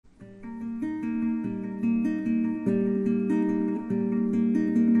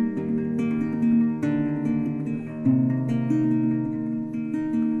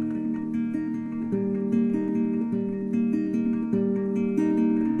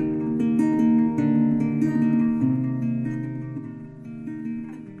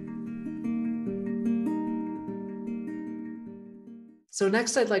So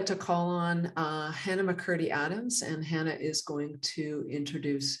next I'd like to call on Hannah McCurdy-Adams, and Hannah is going to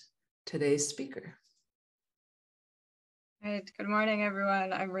introduce today's speaker. Right. Good morning,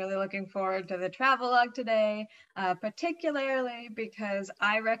 everyone. I'm really looking forward to the Travelogue today, particularly because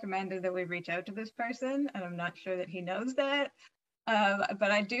I recommended that we reach out to this person, and I'm not sure that he knows that.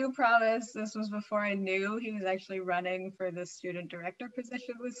 But I do promise, this was before I knew he was actually running for the student director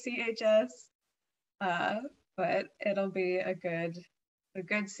position with CHS. But it'll be a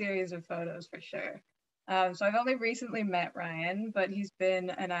good series of photos for sure. So I've only recently met Ryan, but he's been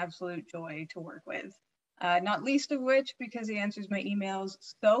an absolute joy to work with. Not least of which because he answers my emails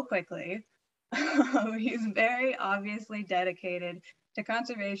so quickly. He's very obviously dedicated to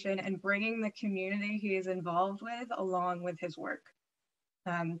conservation and bringing the community he is involved with along with his work.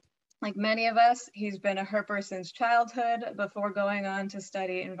 Like many of us, he's been a herper since childhood before going on to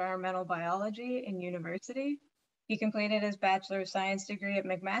study environmental biology in university. He completed his Bachelor of Science degree at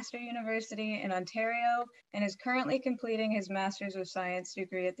McMaster University in Ontario and is currently completing his Master's of Science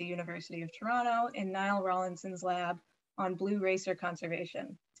degree at the University of Toronto in Niall Rawlinson's lab on blue racer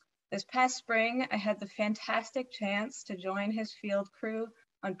conservation. This past spring, I had the fantastic chance to join his field crew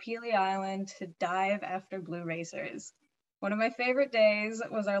on Peely Island to dive after blue racers. One of my favorite days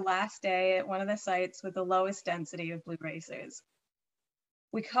was our last day at one of the sites with the lowest density of blue racers.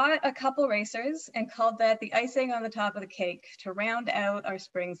 We caught a couple racers and called that the icing on the top of the cake to round out our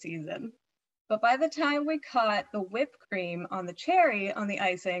spring season. But by the time we caught the whipped cream on the cherry on the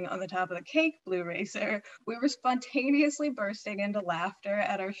icing on the top of the cake blue racer, we were spontaneously bursting into laughter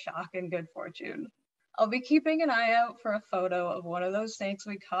at our shock and good fortune. I'll be keeping an eye out for a photo of one of those snakes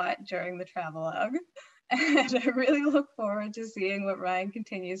we caught during the travelogue. And I really look forward to seeing what Ryan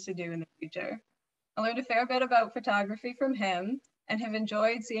continues to do in the future. I learned a fair bit about photography from him and have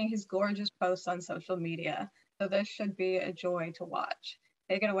enjoyed seeing his gorgeous posts on social media. So this should be a joy to watch.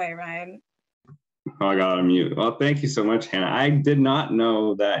 Take it away, Ryan. Oh, I got on mute. Well, thank you so much, Hannah. I did not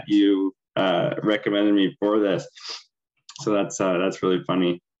know that you recommended me for this. So that's really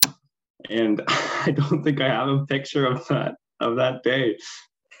funny. And I don't think I have a picture of that day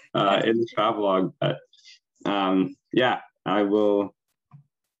in the travelogue, but yeah, I'll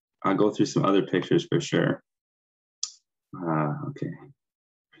go through some other pictures for sure. Okay,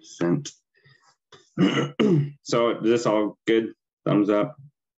 present. So is this all good? Thumbs up.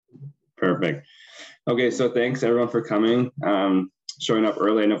 Perfect. Okay, so thanks everyone for coming, showing up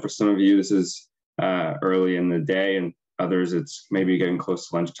early. I know for some of you this is early in the day, and others it's maybe getting close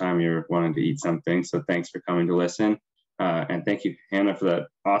to lunchtime. You're wanting to eat something. So thanks for coming to listen. And thank you, Hannah, for that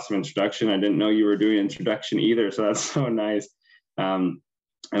awesome introduction. I didn't know you were doing an introduction either, so that's so nice. And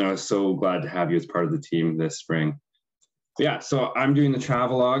I was so glad to have you as part of the team this spring. Yeah, so I'm doing the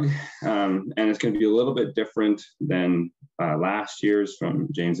travelogue, and it's going to be a little bit different than last year's from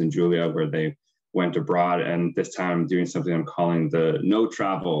James and Julia, where they went abroad. And this time I'm doing something I'm calling the no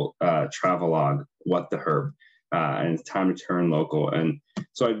travel travelogue, what the herp. And it's time to turn local. And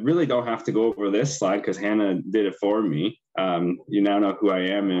so I really don't have to go over this slide because Hannah did it for me. You now know who I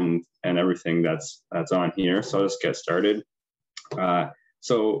am and everything that's on here. So I'll just get started.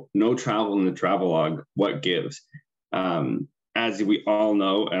 So no travel in the travelogue, what gives? As we all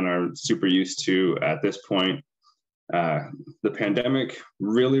know and are super used to at this point, the pandemic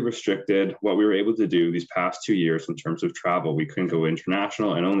really restricted what we were able to do these past 2 years in terms of travel. We couldn't go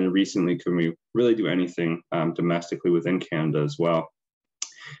international, and only recently can we really do anything domestically within Canada as well.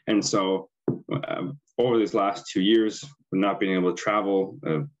 And so over these last 2 years, not being able to travel,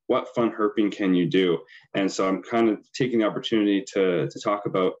 what fun herping can you do? And so I'm kind of taking the opportunity to talk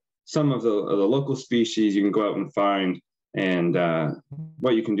about some of the local species you can go out and find, and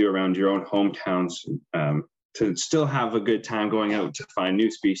what you can do around your own hometowns to still have a good time going out to find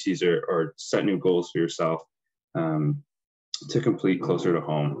new species or set new goals for yourself to complete closer to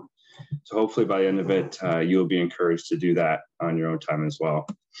home. So hopefully by the end of it, you'll be encouraged to do that on your own time as well.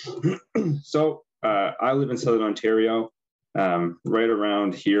 So I live in Southern Ontario, right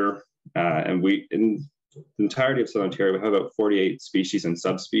around here, and in the entirety of Southern Ontario, we have about 48 species and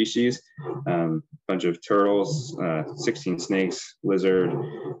subspecies, a bunch of turtles, 16 snakes, lizard,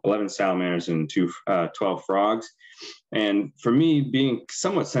 11 salamanders, and 12 frogs. And for me, being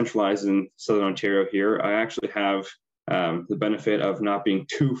somewhat centralized in Southern Ontario here, I actually have the benefit of not being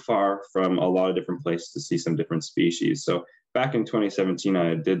too far from a lot of different places to see some different species. So back in 2017,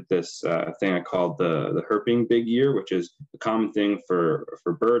 I did this thing I called the herping big year, which is a common thing for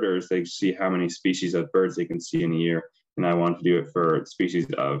birders. They see how many species of birds they can see in a year. And I wanted to do it for species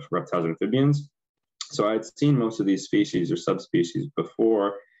of reptiles and amphibians. So I'd seen most of these species or subspecies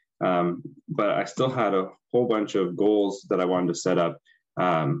before, but I still had a whole bunch of goals that I wanted to set up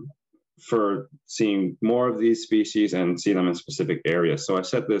for seeing more of these species and see them in specific areas. So I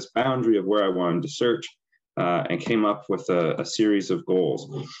set this boundary of where I wanted to search and came up with a series of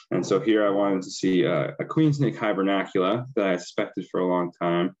goals. And so here I wanted to see a queen snake hibernacula that I suspected for a long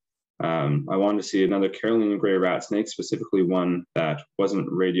time. I wanted to see another Carolinian gray rat snake, specifically one that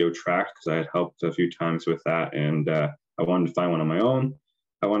wasn't radio tracked, because I had helped a few times with that, and I wanted to find one on my own.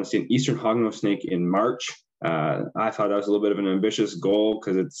 I wanted to see an eastern hognose snake in March. I thought that was a little bit of an ambitious goal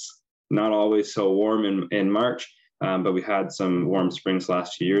because it's not always so warm in March, but we had some warm springs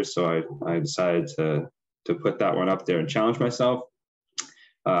last 2 years, so I decided to put that one up there and challenge myself.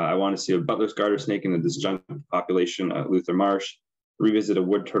 I want to see a Butler's garter snake in the disjunctive population at Luther Marsh, revisit a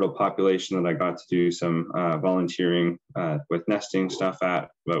wood turtle population that I got to do some volunteering with nesting stuff at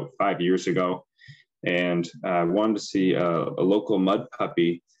about 5 years ago. And I wanted to see a local mud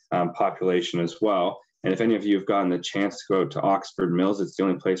puppy population as well. And if any of you have gotten the chance to go out to Oxford Mills, it's the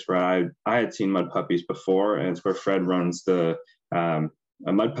only place where I had seen mud puppies before, and it's where Fred runs the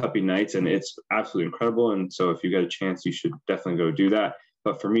mud puppy nights, and it's absolutely incredible. And so if you get a chance, you should definitely go do that.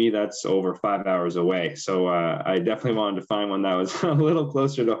 But for me, that's over 5 hours away. So I definitely wanted to find one that was a little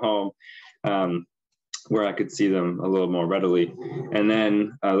closer to home, where I could see them a little more readily. And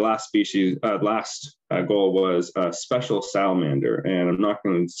then last goal was a special salamander. And I'm not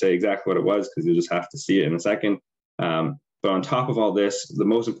going to say exactly what it was because you just have to see it in a second. But on top of all this, the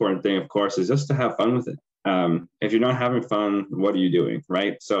most important thing, of course, is just to have fun with it. If you're not having fun, what are you doing,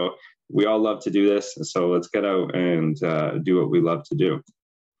 right? So we all love to do this. So let's get out and do what we love to do.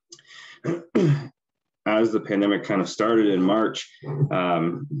 As the pandemic kind of started in March,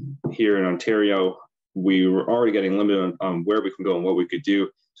 here in Ontario, we were already getting limited on where we can go and what we could do.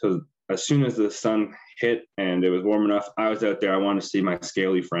 So as soon as the sun hit and it was warm enough, I was out there. I wanted to see my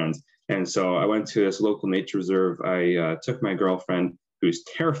scaly friends. And so I went to this local nature reserve. I took my girlfriend, who's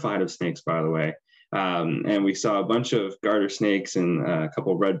terrified of snakes, by the way. And we saw a bunch of garter snakes and a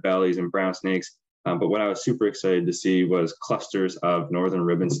couple of red bellies and brown snakes. But what I was super excited to see was clusters of northern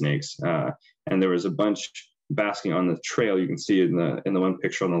ribbon snakes. And there was a bunch basking on the trail. You can see in the one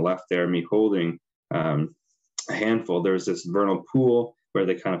picture on the left there, me holding a handful. There's this vernal pool where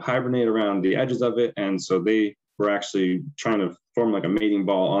they kind of hibernate around the edges of it. And so they were actually trying to form like a mating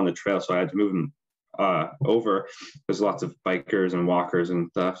ball on the trail. So I had to move them over. There's lots of bikers and walkers and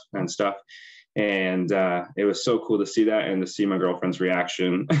stuff. And it was so cool to see that and to see my girlfriend's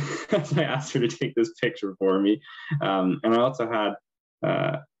reaction as I asked her to take this picture for me. And I also had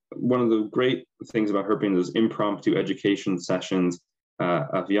one of the great things about herping, those impromptu education sessions.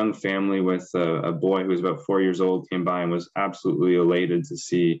 A young family with a boy who was about 4 years old came by and was absolutely elated to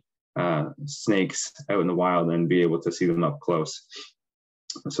see snakes out in the wild and be able to see them up close.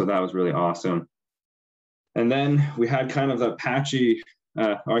 So that was really awesome. And then we had kind of the patchy,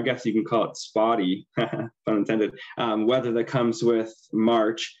 or I guess you can call it spotty, pun intended, weather that comes with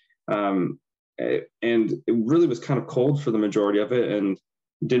March. And it really was kind of cold for the majority of it and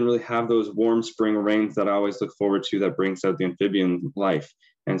didn't really have those warm spring rains that I always look forward to that brings out the amphibian life.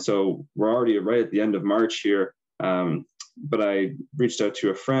 And so we're already right at the end of March here. But I reached out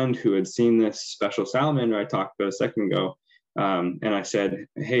to a friend who had seen this special salamander I talked about a second ago. And I said,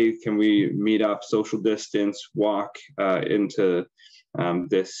 hey, can we meet up, social distance, walk into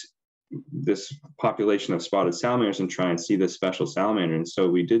this population of spotted salamanders and try and see this special salamander? And so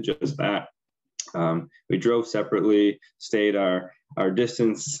we did just that. We drove separately, stayed our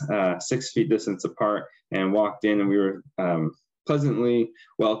distance, 6 feet distance apart, and walked in, and we were pleasantly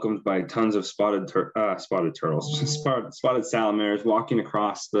welcomed by tons of spotted salamanders walking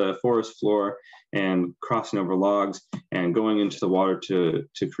across the forest floor and crossing over logs and going into the water to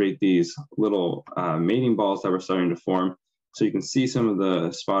create these little mating balls that were starting to form. So you can see some of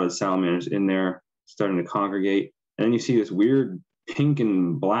the spotted salamanders in there starting to congregate. And then you see this weird pink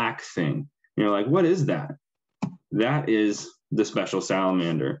and black thing. You're like, what is that? That is the special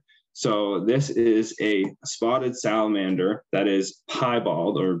salamander. So this is a spotted salamander that is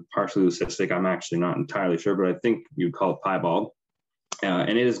piebald or partially leucistic. I'm actually not entirely sure, but I think you'd call it piebald.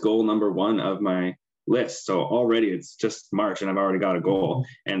 And it is goal number 1 of my list. So already it's just March and I've already got a goal.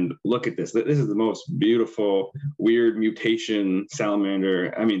 And look at this. This is the most beautiful, weird mutation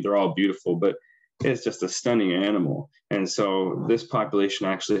salamander. I mean, they're all beautiful, but it's just a stunning animal. And so this population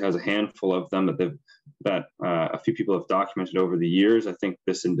actually has a handful of them that a few people have documented over the years. I think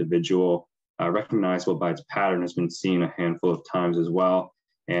this individual, recognizable by its pattern, has been seen a handful of times as well,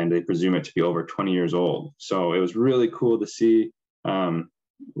 and they presume it to be over 20 years old. So it was really cool to see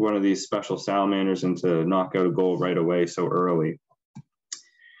one of these special salamanders and to knock out a goal right away so early.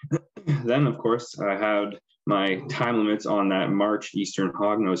 Then, of course, I had my time limits on that March eastern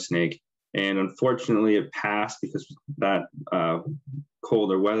hognose snake. And unfortunately, it passed because that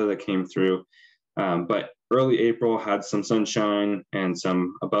colder weather that came through. But early April had some sunshine and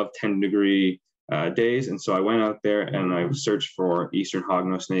some above 10-degree days. And so I went out there and I searched for eastern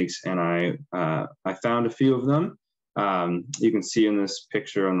hognose snakes, and I found a few of them. You can see in this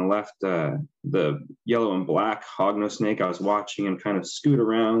picture on the left, the yellow and black hognose snake. I was watching him kind of scoot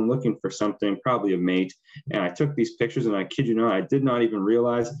around looking for something, probably a mate. And I took these pictures, and I kid you not, I did not even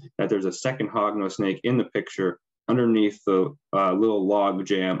realize that there's a second hognose snake in the picture underneath the little log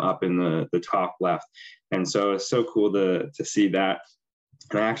jam up in the top left. And so it's so cool to see that.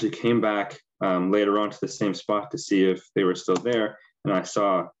 And I actually came back later on to the same spot to see if they were still there. And I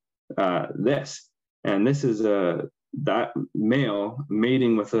saw this. And this is that male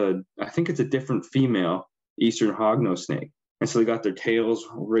mating with I think it's a different female eastern hognose snake. And so they got their tails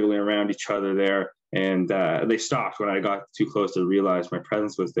wriggling around each other there. And they stopped when I got too close to realize my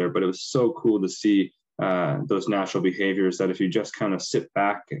presence was there. But it was so cool to see those natural behaviors that if you just kind of sit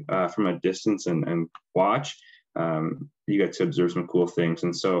back from a distance and watch, you get to observe some cool things.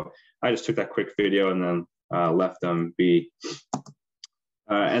 And so I just took that quick video and then left them be.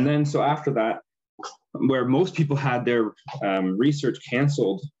 And then so after that, where most people had their research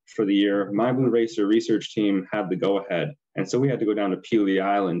canceled for the year, my Blue Racer research team had the go-ahead. And so we had to go down to Hélice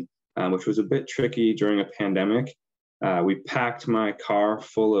Island, which was a bit tricky during a pandemic. We packed my car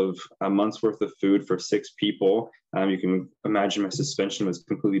full of a month's worth of food for 6 people. You can imagine my suspension was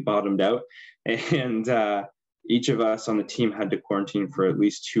completely bottomed out. And each of us on the team had to quarantine for at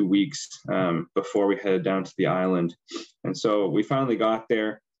least 2 weeks before we headed down to the island. And so we finally got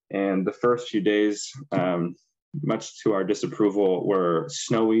there. And the first few days, much to our disapproval, were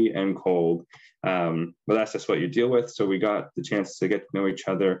snowy and cold. But that's just what you deal with. So we got the chance to get to know each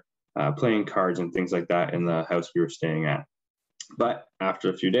other, playing cards and things like that in the house we were staying at. But after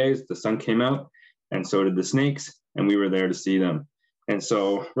a few days, the sun came out, and so did the snakes, and we were there to see them. And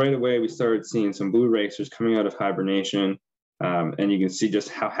so right away, we started seeing some blue racers coming out of hibernation. And you can see just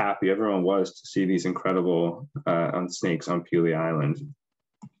how happy everyone was to see these incredible snakes on Hélice Island.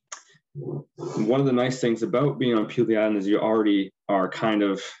 One of the nice things about being on Hélice Island is you already are kind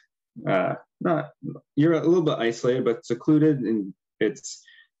of you're a little bit isolated, but secluded, and it's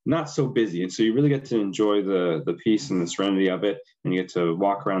not so busy. And so you really get to enjoy the peace and the serenity of it. And you get to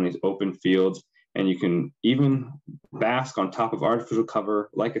walk around these open fields, and you can even bask on top of artificial cover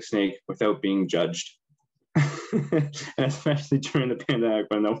like a snake without being judged. And especially during the pandemic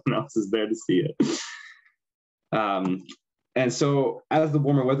when no one else is there to see it. And so as the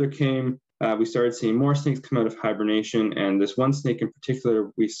warmer weather came, we started seeing more snakes come out of hibernation. And this one snake in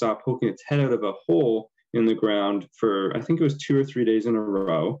particular, we saw poking its head out of a hole in the ground for, I think it was 2 or 3 days in a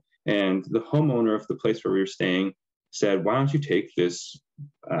row. And the homeowner of the place where we were staying said, why don't you take this,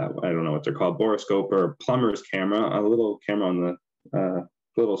 I don't know what they're called, boroscope or plumber's camera, a little camera on the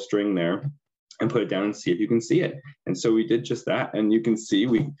little string there, and put it down and see if you can see it. And so we did just that. And you can see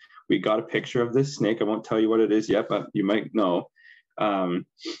we got a picture of this snake. I won't tell you what it is yet, but you might know.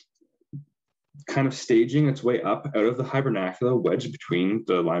 Kind of staging its way up out of the hibernacular wedged between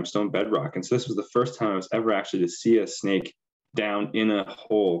the limestone bedrock. And so this was the first time I was ever actually to see a snake down in a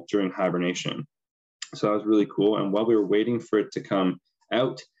hole during hibernation. So that was really cool. And while we were waiting for it to come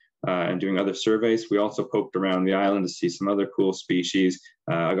out and doing other surveys, we also poked around the island to see some other cool species.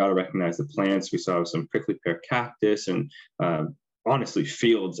 I got to recognize the plants. We saw some prickly pear cactus and honestly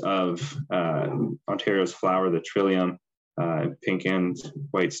fields of Ontario's flower, the trillium, pink and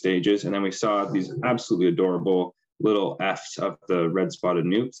white stages. And then we saw these absolutely adorable little Fs of the red spotted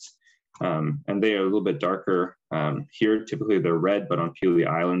newts. And they are a little bit darker here. Typically they're red, but on Hélice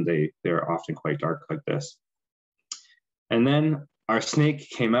Island, they're often quite dark like this. And then our snake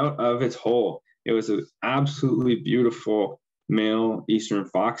came out of its hole. It was an absolutely beautiful male eastern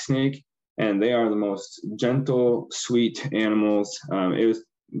fox snake. And they are the most gentle, sweet animals.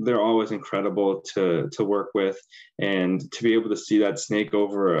 They're always incredible to work with, and to be able to see that snake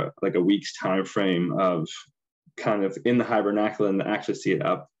over a week's time frame of kind of in the hibernacle and actually see it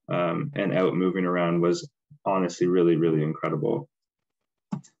up and out moving around was honestly really, really incredible.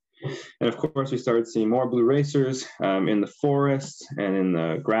 And of course, we started seeing more blue racers in the forests and in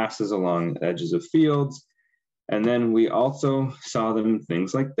the grasses along the edges of fields. And then we also saw them in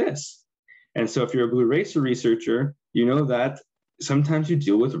things like this. And so if you're a blue racer researcher, you know that sometimes you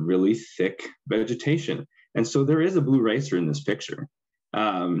deal with really thick vegetation. And so there is a blue racer in this picture.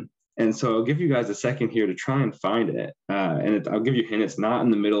 And so I'll give you guys a second here to try and find it. And I'll give you a hint, it's not in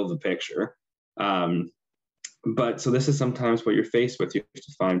the middle of the picture. But so this is sometimes what you're faced with. You have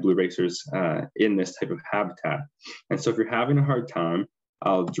to find blue racers in this type of habitat. And so if you're having a hard time,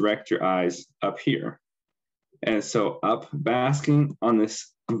 I'll direct your eyes up here. And so up basking on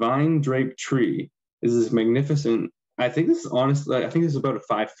this vine draped tree is this magnificent, I think this is honestly, I think this is about a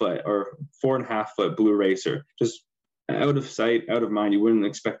 5 foot or 4.5 foot blue racer, just out of sight, out of mind. You wouldn't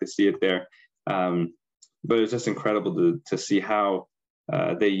expect to see it there. But it's just incredible to see how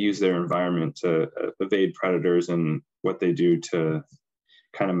they use their environment to evade predators and what they do to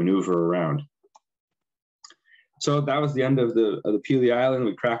kind of maneuver around. So that was the end of the Peely Island.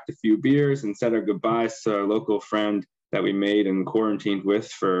 We cracked a few beers and said our goodbyes to our local friend that we made and quarantined with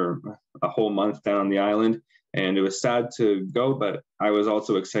for a whole month down on the island. And it was sad to go, but I was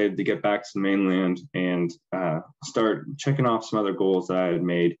also excited to get back to the mainland and start checking off some other goals that I had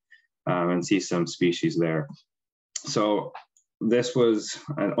made and see some species there. So this was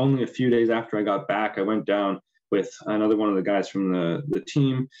only a few days after I got back. I went down with another one of the guys from the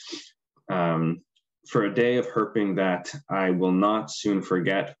team for a day of herping that I will not soon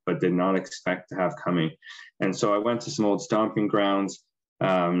forget, but did not expect to have coming. And so I went to some old stomping grounds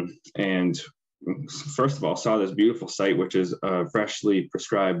and first of all, saw this beautiful site, which is a freshly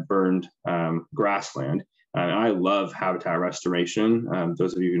prescribed burned grassland. And I love habitat restoration.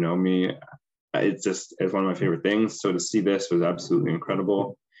 Those of you who know me, it's one of my favorite things. So to see this was absolutely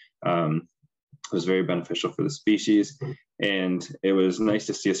incredible. It was very beneficial for the species. And it was nice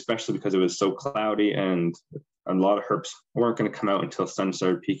to see, especially because it was so cloudy and a lot of herps weren't going to come out until sun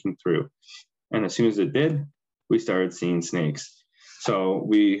started peeking through. And as soon as it did, we started seeing snakes. So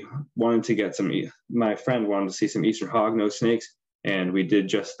we wanted to get my friend wanted to see some eastern hognose snakes, and we did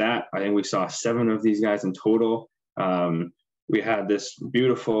just that. I think we saw 7 of these guys in total. We had this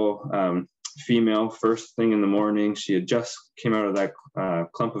beautiful female first thing in the morning. She had just came out of that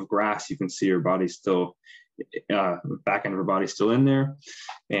clump of grass. You can see her body still, back end of her body still in there.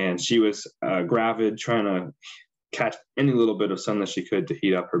 And she was gravid, trying to catch any little bit of sun that she could to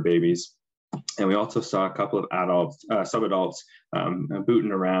heat up her babies. And we also saw a couple of adults, subadults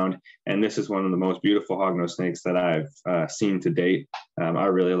booting around. And this is one of the most beautiful hognose snakes that I've seen to date. I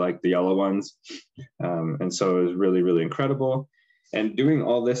really like the yellow ones. And so it was really, really incredible. And doing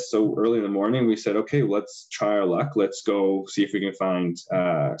all this so early in the morning, we said, okay, let's try our luck. Let's go see if we can find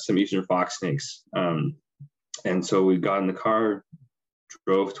some eastern fox snakes. And so we got in the car,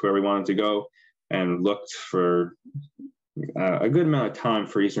 drove to where we wanted to go, and looked for a good amount of time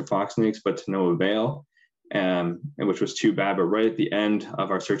for eastern fox snakes, but to no avail, and which was too bad. But right at the end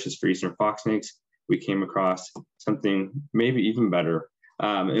of our searches for eastern fox snakes, we came across something maybe even better.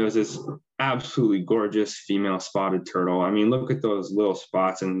 It was this absolutely gorgeous female spotted turtle. I mean, look at those little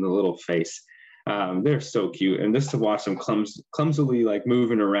spots and the little face. They're so cute. And just to watch them clumsily like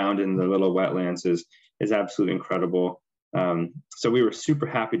moving around in the little wetlands is absolutely incredible. So we were super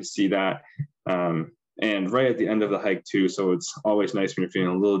happy to see that. And right at the end of the hike too. So it's always nice when you're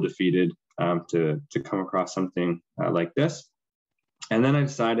feeling a little defeated to come across something like this. And then I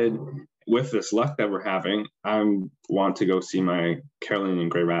decided, with this luck that we're having, I want to go see my Carolinian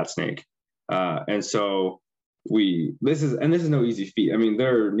gray rat snake. And so this is no easy feat. I mean,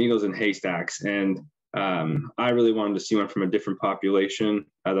 there are needles in haystacks, and I really wanted to see one from a different population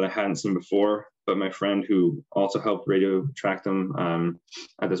that I hadn't seen before. But my friend, who also helped radio track them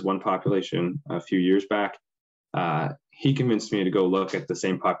at this one population a few years back, he convinced me to go look at the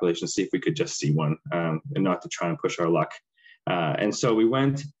same population, see if we could just see one, and not to try and push our luck. And so we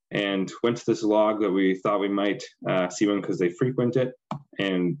went to this log that we thought we might see one because they frequent it.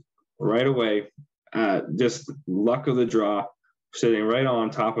 And right away, just luck of the draw, sitting right on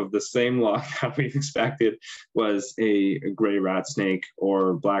top of the same log that we expected was a gray rat snake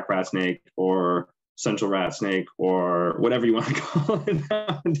or black rat snake or central rat snake or whatever you want to call it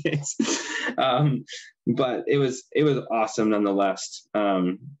nowadays. But it was awesome nonetheless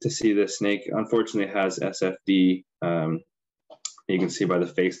to see this snake. Unfortunately, it has SFD. You can see by the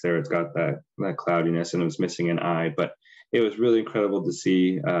face there, it's got that cloudiness, and it was missing an eye. But it was really incredible to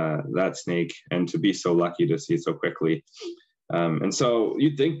see that snake and to be so lucky to see it so quickly. And so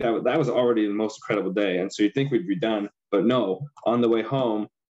you'd think that was already the most incredible day. And so you'd think we'd be done, but no, on the way home,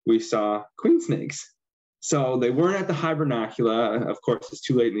 we saw queen snakes. So they weren't at the hibernacula. Of course, it's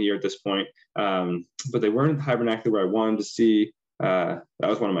too late in the year at this point, but they weren't at the hibernacula where I wanted to see. That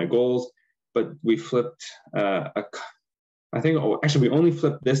was one of my goals, but we flipped we only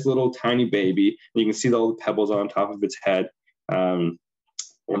flipped this little tiny baby. And you can see all the pebbles on top of its head.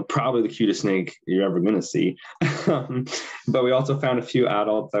 And probably the cutest snake you're ever going to see. But we also found a few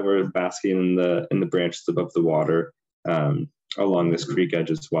adults that were basking in the branches above the water along this creek edge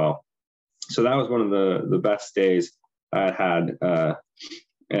as well. So that was one of the best days I had,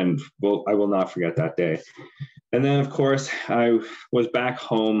 and I will not forget that day. And then, of course, I was back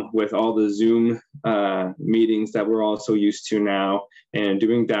home with all the Zoom meetings that we're all so used to now, and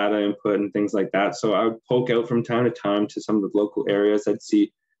doing data input and things like that. So I would poke out from time to time to some of the local areas. I'd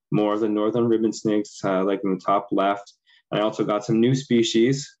see more of the northern ribbon snakes, like in the top left. I also got some new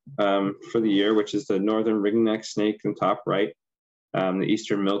species for the year, which is the northern ringneck snake in the top right, the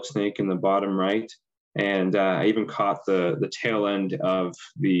eastern milk snake in the bottom right. And I even caught the tail end of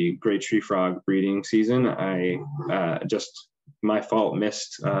the gray tree frog breeding season. I my fault,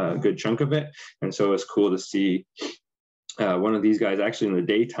 missed a good chunk of it. And so it was cool to see one of these guys actually in the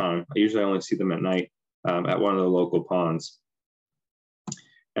daytime. I usually only see them at night at one of the local ponds.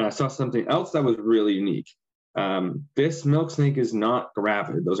 And I saw something else that was really unique. This milk snake is not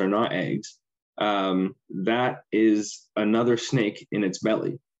gravid. Those are not eggs. That is another snake in its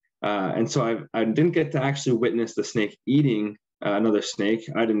belly. And so I didn't get to actually witness the snake eating another snake.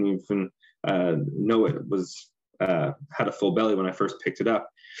 I didn't even know it was had a full belly when I first picked it up.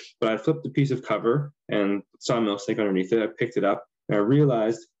 But I flipped a piece of cover and saw a milk snake underneath it. I picked it up and I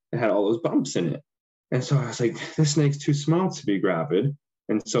realized it had all those bumps in it. And so I was like, this snake's too small to be gravid.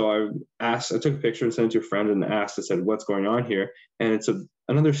 And so I took a picture and sent it to a friend and asked, I said, what's going on here? And it's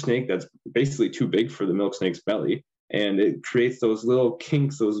another snake that's basically too big for the milk snake's belly. And it creates those little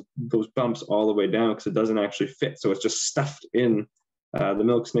kinks, those bumps all the way down because it doesn't actually fit. So it's just stuffed in the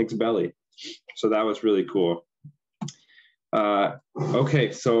milk snake's belly. So that was really cool.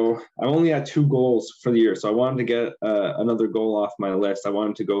 Okay, so I only had 2 goals for the year. So I wanted to get another goal off my list. I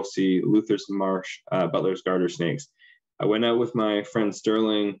wanted to go see Luther's Marsh Butler's garter snakes. I went out with my friend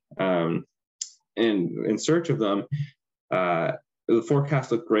Sterling in search of them. The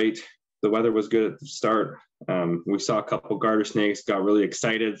forecast looked great. The weather was good at the start. We saw a couple garter snakes, got really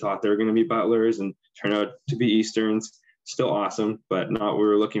excited, thought they were going to be Butlers, and turned out to be Easterns. Still awesome, but not what we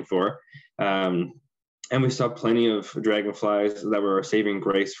were looking for. And we saw plenty of dragonflies that were saving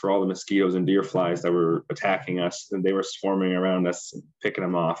grace for all the mosquitoes and deer flies that were attacking us, and they were swarming around us, picking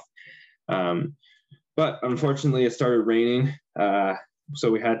them off. But unfortunately, it started raining, so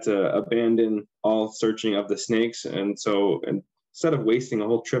we had to abandon all searching of the snakes. And so instead of wasting a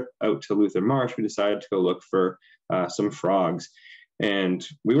whole trip out to Luther Marsh, we decided to go look for some frogs. And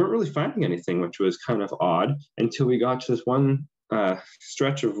we weren't really finding anything, which was kind of odd, until we got to this one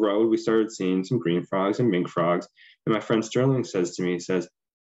stretch of road. We started seeing some green frogs and mink frogs. And my friend Sterling says to me, he says,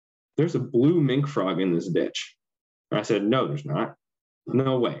 there's a blue mink frog in this ditch. And I said, no, there's not.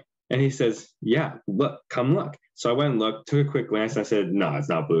 No way. And he says, yeah, look, come look. So I went and looked, took a quick glance, and I said, no, it's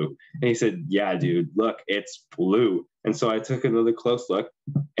not blue. And he said, yeah, dude, look, it's blue. And so I took another close look,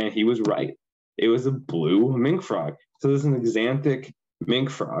 and he was right. It was a blue mink frog. So this is an axanthic mink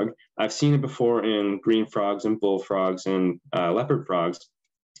frog. I've seen it before in green frogs and bullfrogs and leopard frogs,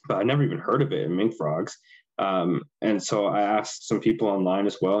 but I never even heard of it in mink frogs. And so I asked some people online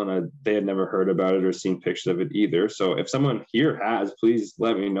as well, and they had never heard about it or seen pictures of it either. So if someone here has, please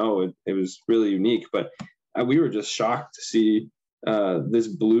let me know. It was really unique, but we were just shocked to see this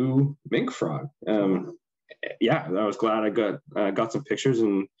blue mink frog. Yeah, I was glad I got some pictures,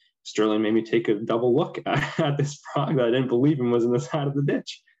 and Sterling made me take a double look at this frog that I didn't believe in was in the side of the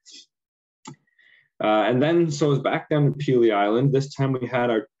ditch. And then, so I was back down to Peely Island. This time we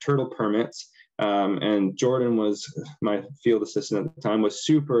had our turtle permits. And Jordan was my field assistant at the time, was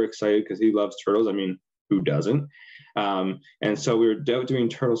super excited because he loves turtles. I mean, who doesn't? And so we were out doing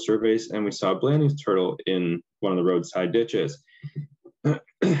turtle surveys, and we saw a Blanding's turtle in one of the roadside ditches.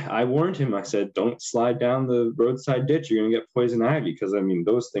 I warned him, I said, don't slide down the roadside ditch. You're going to get poison ivy because, I mean,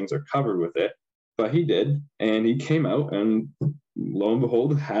 those things are covered with it. But he did, and he came out, and lo and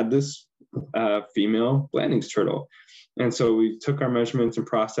behold, had this female Blanding's turtle. And so we took our measurements and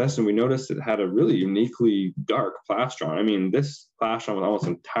processed, and we noticed it had a really uniquely dark plastron. I mean, this plastron was almost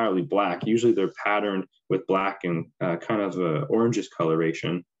entirely black. Usually they're patterned with black and kind of a orangish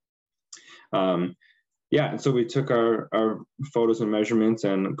coloration. Yeah, and so we took our photos and measurements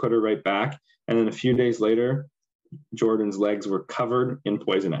and put her right back. And then a few days later, Jordan's legs were covered in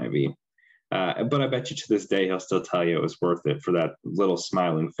poison ivy. But I bet you to this day, he'll still tell you it was worth it for that little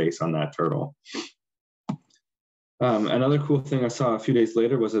smiling face on that turtle. Another cool thing I saw a few days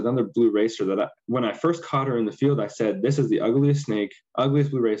later was another blue racer that when I first caught her in the field, I said, this is the ugliest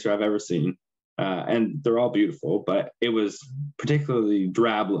blue racer I've ever seen. And they're all beautiful, but it was particularly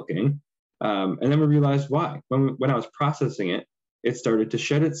drab looking. And then we realized why. When I was processing it, it started to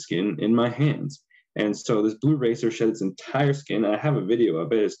shed its skin in my hands. And so this blue racer shed its entire skin. I have a video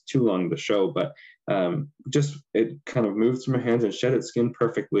of it. It's too long to show, but just it kind of moved through my hands and shed its skin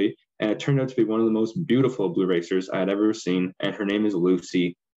perfectly. And it turned out to be one of the most beautiful blue racers I had ever seen. And her name is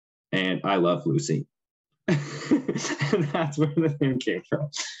Lucy. And I love Lucy. And that's where the name came from.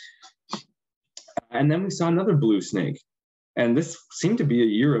 And then we saw another blue snake. And this seemed to be a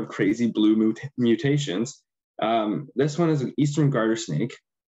year of crazy blue mutations. This one is an eastern garter snake,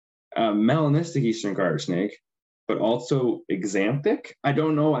 melanistic eastern garter snake, but also exanthic. I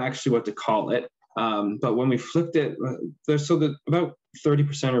don't know actually what to call it. But when we flipped it, about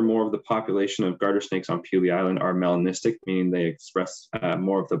 30% or more of the population of garter snakes on Pelee Island are melanistic, meaning they express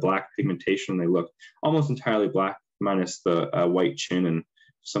more of the black pigmentation. They look almost entirely black, minus the white chin and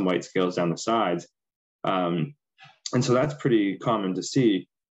some white scales down the sides. And so that's pretty common to see.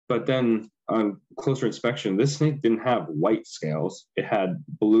 But then on closer inspection, this snake didn't have white scales. It had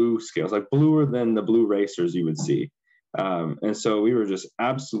blue scales, like bluer than the blue racers you would see. And so we were just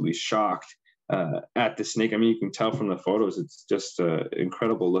absolutely shocked at the snake. I mean, you can tell from the photos, it's just an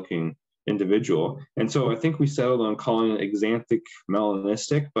incredible looking individual. And so I think we settled on calling it exanthic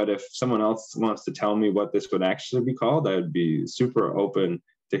melanistic, but if someone else wants to tell me what this would actually be called, I would be super open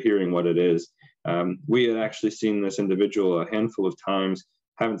to hearing what it is. We had actually seen this individual a handful of times,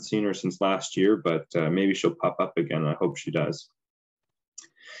 haven't seen her since last year, but maybe she'll pop up again. I hope she does.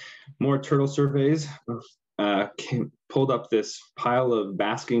 More turtle surveys. Pulled up this pile of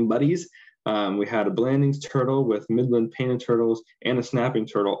basking buddies. We had a Blandings turtle with Midland painted turtles and a snapping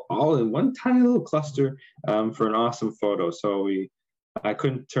turtle all in one tiny little cluster for an awesome photo. So I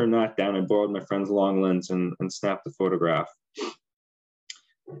couldn't turn that down. I borrowed my friend's long lens and snapped the photograph.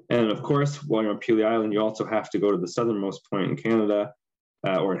 And of course, while you're on Pelee Island, you also have to go to the southernmost point in Canada,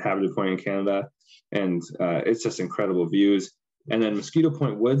 or inhabited point in Canada. And it's just incredible views. And then Mosquito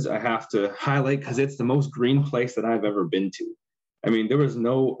Point Woods, I have to highlight because it's the most green place that I've ever been to. I mean, there was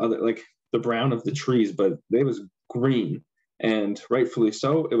no other, like the brown of the trees, but it was green, and rightfully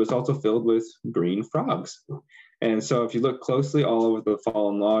so. It was also filled with green frogs. And so if you look closely, all over the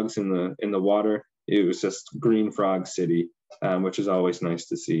fallen logs in the water, it was just green frog city, which is always nice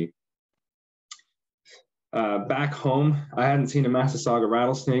to see. Back home, I hadn't seen a Massasauga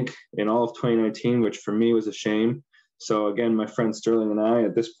rattlesnake in all of 2019, which for me was a shame. So again, my friend Sterling and I,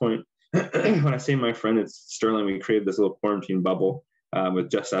 at this point, when I say my friend, it's Sterling, we created this little quarantine bubble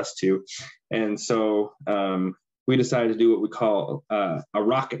with just us two. And so we decided to do what we call a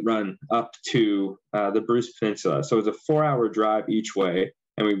rocket run up to the Bruce Peninsula. So it's a 4-hour drive each way.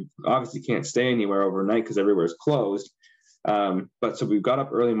 And we obviously can't stay anywhere overnight because everywhere's closed. But so we got up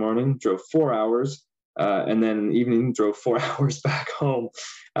early morning, drove 4 hours, and then in the evening drove 4 hours back home.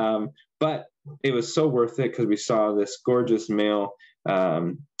 But it was so worth it because we saw this gorgeous male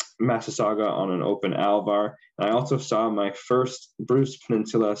Massasauga on an open alvar. And I also saw my first Bruce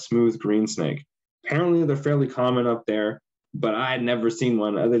Peninsula smooth green snake. Apparently they're fairly common up there, but I had never seen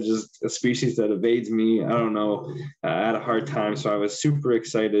one. They're just a species that evades me. I don't know. I had a hard time. So I was super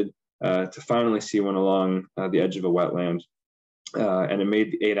excited to finally see one along the edge of a wetland. And it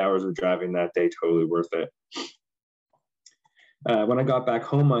made the 8 hours of driving that day totally worth it. When I got back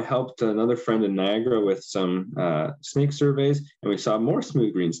home, I helped another friend in Niagara with some snake surveys, and we saw more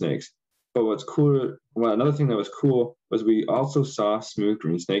smooth green snakes. But what's cooler, well, another thing that was cool was we also saw smooth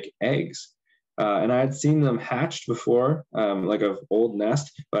green snake eggs. And I had seen them hatched before, like an old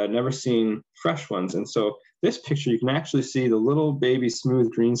nest, but I'd never seen fresh ones. And so this picture, you can actually see the little baby smooth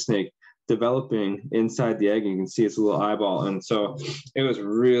green snake developing inside the egg. And you can see its little eyeball. And so it was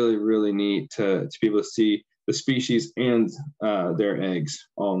really, really neat to be able to see the species and their eggs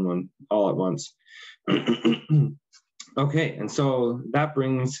all at once. Okay, and so that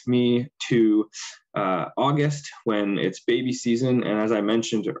brings me to August, when it's baby season. And as I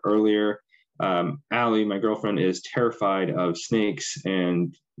mentioned earlier, Allie, my girlfriend, is terrified of snakes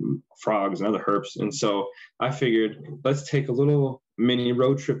and frogs and other herps. And so I figured, let's take a little mini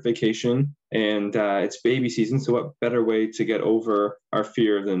road trip vacation, and it's baby season. So what better way to get over our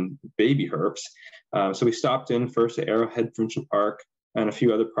fear than baby herps? So we stopped in first at Arrowhead Provincial Park and a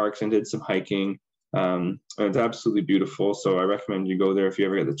few other parks and did some hiking. And it's absolutely beautiful. So I recommend you go there if you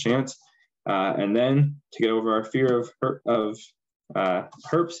ever get the chance. And then to get over our fear of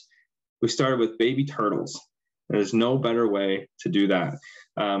herps, we started with baby turtles. There's no better way to do that.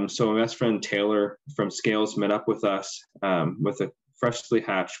 So my best friend Taylor from Scales met up with us with a freshly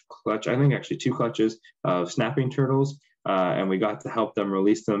hatched clutch, I think actually 2 clutches of snapping turtles. And we got to help them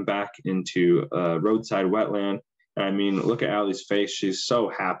release them back into a roadside wetland. And I mean, look at Allie's face. She's so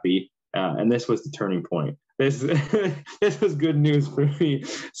happy. And this was the turning point. this was good news for me.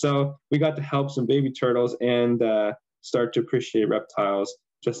 So we got to help some baby turtles and start to appreciate reptiles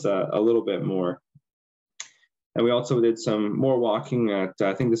just a little bit more. And we also did some more walking at,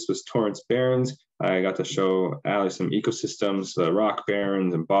 I think this was Torrance Barrens. I got to show Allie some ecosystems, the rock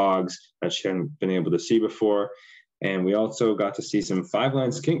barrens and bogs that she hadn't been able to see before. And we also got to see some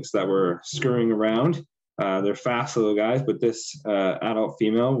 5-line skinks that were scurrying around. They're fast little guys, but this adult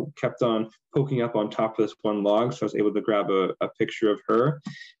female kept on poking up on top of this one log, so I was able to grab a picture of her.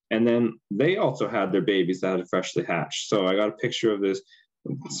 And then they also had their babies that had freshly hatched. So I got a picture of this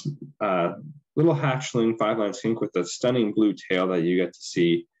little hatchling 5-line skink with a stunning blue tail that you get to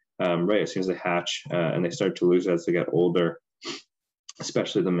see right as soon as they hatch, and they start to lose as they get older,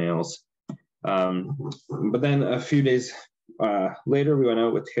 especially the males. But then a few days later, we went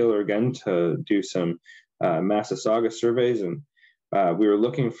out with Taylor again to do some Massasauga surveys, and we were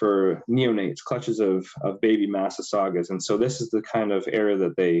looking for neonates, clutches of baby Massasaugas. And so this is the kind of area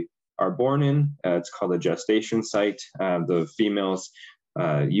that they are born in. It's called a gestation site. The females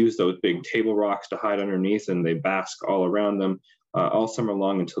use those big table rocks to hide underneath, and they bask all around them all summer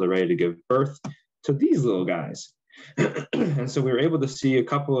long until they're ready to give birth to these little guys. And so we were able to see a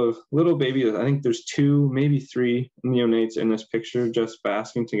couple of little babies. I think there's 2, maybe 3 neonates in this picture just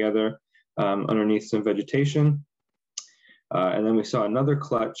basking together underneath some vegetation. And then we saw another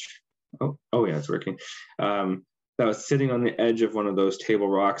clutch. Oh yeah, it's working. That was sitting on the edge of one of those table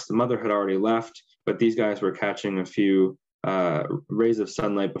rocks. The mother had already left, but these guys were catching a few rays of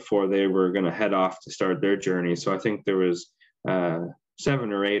sunlight before they were going to head off to start their journey. So I think there was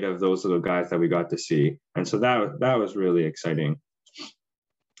 7 or 8 of those little guys that we got to see. And so that was really exciting.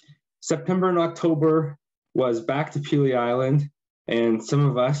 September and October was back to Pelee Island, and some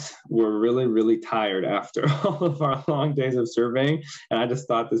of us were really, really tired after all of our long days of surveying. And I just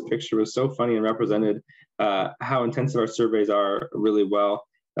thought this picture was so funny and represented how intensive our surveys are really well.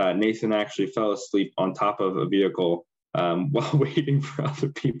 Nathan actually fell asleep on top of a vehicle while waiting for other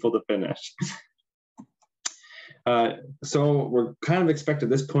people to finish. So we're kind of expect at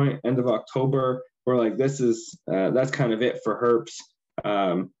this point, end of October, we're like, that's kind of it for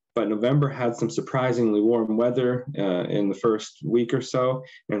herps. But November had some surprisingly warm weather in the first week or so.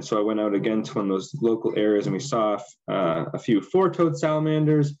 And so I went out again to one of those local areas, and we saw a few 4-toed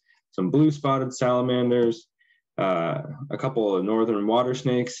salamanders, some blue spotted salamanders, a couple of northern water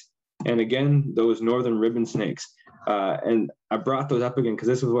snakes, and again, those northern ribbon snakes. And I brought those up again because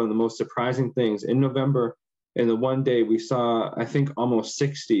this was one of the most surprising things. In November, in the one day, we saw, I think, almost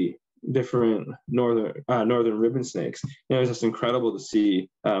 60 different northern ribbon snakes. It was just incredible to see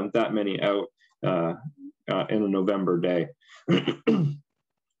that many out in a November day.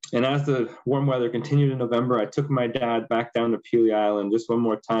 And as the warm weather continued in November, I took my dad back down to Pelee Island just one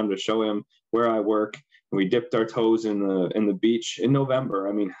more time to show him where I work. And we dipped our toes in the beach in November.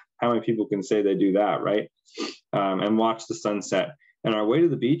 I mean, how many people can say they do that, right? And watch the sunset. And our way to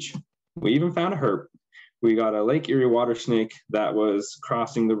the beach, we even found a herp. We got a Lake Erie water snake that was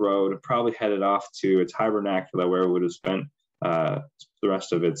crossing the road, probably headed off to its hibernaculum where it would have spent the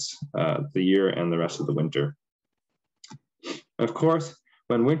rest of the year and the rest of the winter. Of course,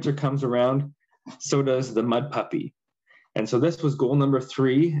 when winter comes around, so does the mud puppy. And so this was goal number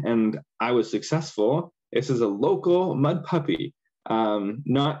 3, and I was successful. This is a local mud puppy,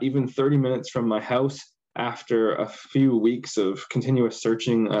 not even 30 minutes from my house. After a few weeks of continuous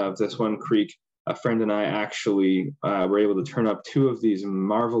searching of this one creek, a friend and I actually were able to turn up 2 of these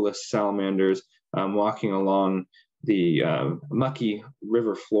marvelous salamanders walking along the mucky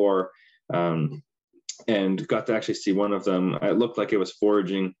river floor, and got to actually see one of them. It looked like it was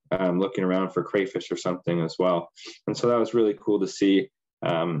foraging, looking around for crayfish or something as well. And so that was really cool to see.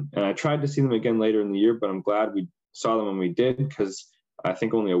 And I tried to see them again later in the year, but I'm glad we saw them when we did, because I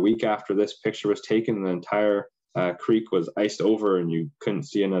think only a week after this picture was taken, the entire creek was iced over and you couldn't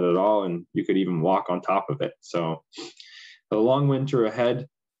see in it at all, and you could even walk on top of it. So a long winter ahead,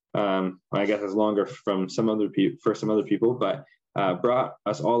 I guess it's longer from some other people, but brought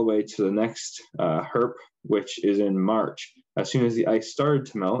us all the way to the next herp, which is in March. As soon as the ice started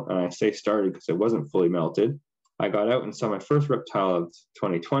to melt, and I say started because it wasn't fully melted, I got out and saw my first reptile of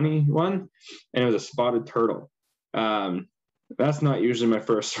 2021, and it was a spotted turtle. That's not usually my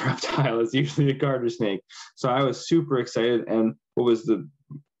first reptile. It's usually a garter snake. So I was super excited. And what was the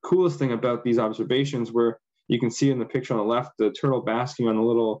coolest thing about these observations were, you can see in the picture on the left, the turtle basking on a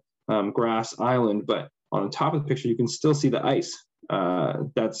little grass island, but on the top of the picture, you can still see the ice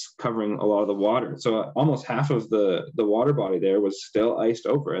that's covering a lot of the water. So almost half of the water body there was still iced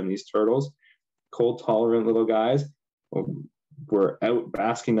over. And these turtles, cold tolerant little guys, were out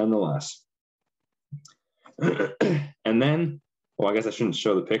basking nonetheless. And then, well, I guess I shouldn't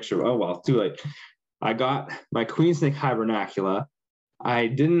show the picture. Oh, well, too late. I got my queen snake hibernacula. I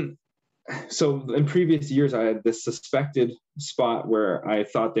didn't, so in previous years, I had this suspected spot where I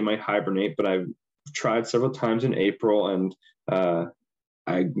thought they might hibernate, but I've tried several times in April, and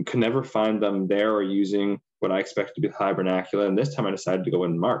I could never find them there or using what I expect to be hibernacula. And this time I decided to go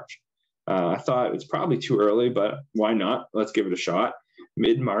in March. I thought it's probably too early, but why not? Let's give it a shot.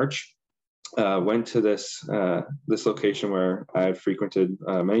 Mid-March, went to this location where I had frequented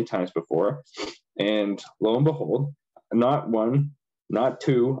many times before. And lo and behold, not one, not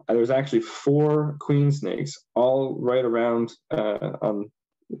two, there was actually 4 queen snakes, all right around on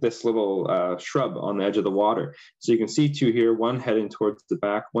this little shrub on the edge of the water. So you can see 2 here, one heading towards the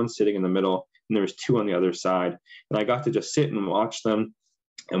back, one sitting in the middle, and there was 2 on the other side. And I got to just sit and watch them.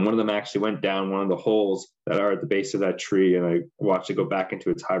 And one of them actually went down one of the holes that are at the base of that tree, and I watched it go back into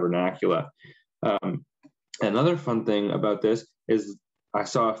its hibernacula. Another fun thing about this is I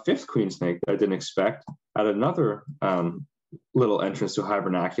saw a 5th queen snake that I didn't expect at another little entrance to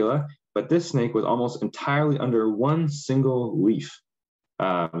hibernacula, but this snake was almost entirely under one single leaf.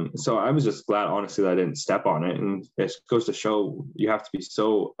 So I was just glad, honestly, that I didn't step on it. And it goes to show you have to be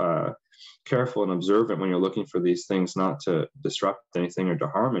so careful and observant when you're looking for these things, not to disrupt anything or to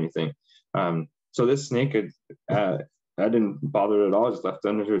harm anything. So this snake, I didn't bother at all, I just left it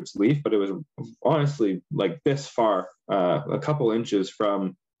under its leaf, but it was honestly like this far, a couple inches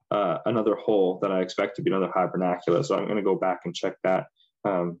from another hole that I expect to be another hibernacula. So I'm going to go back and check that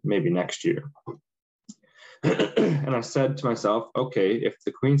maybe next year. And I said to myself, okay, if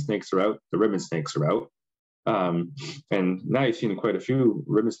the queen snakes are out, the ribbon snakes are out. And now you've seen quite a few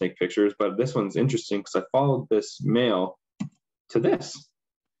ribbon snake pictures, but this one's interesting because I followed this male to this.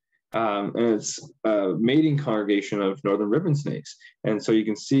 And it's a mating congregation of northern ribbon snakes. And so you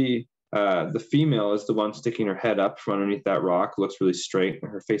can see the female is the one sticking her head up from underneath that rock, looks really straight,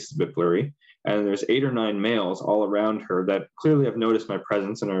 and her face is a bit blurry. And there's 8 or 9 males all around her that clearly have noticed my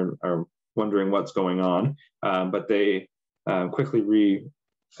presence and are wondering what's going on. But they quickly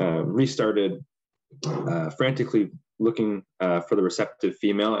restarted frantically looking for the receptive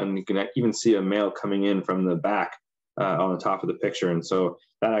female. And you can even see a male coming in from the back on the top of the picture. And so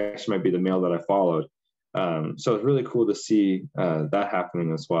that actually might be the male that I followed. So it's really cool to see that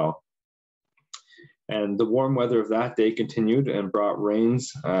happening as well. And the warm weather of that day continued and brought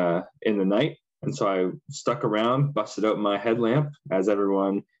rains in the night. And so I stuck around, busted out my headlamp, as every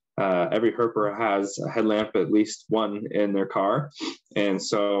herper has a headlamp, at least one in their car. And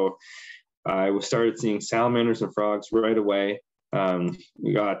so I started seeing salamanders and frogs right away.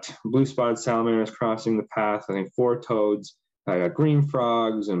 We got blue-spotted salamanders crossing the path, I think 4 toads. I got green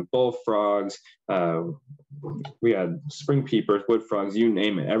frogs and bullfrogs. We had spring peepers, wood frogs, you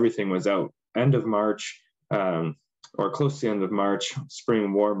name it. Everything was out. End of March, or close to the end of March,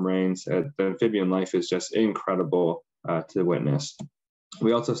 spring warm rains. The amphibian life is just incredible to witness.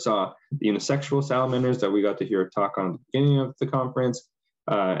 We also saw the unisexual salamanders that we got to hear a talk on at the beginning of the conference,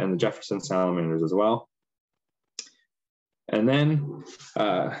 and the Jefferson salamanders as well. And then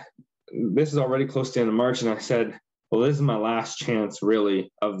this is already close to the end of March, and I said, well, this is my last chance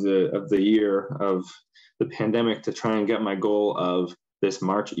really of the year of the pandemic to try and get my goal of this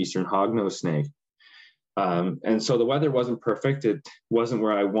March eastern hognose snake. And so the weather wasn't perfect. It wasn't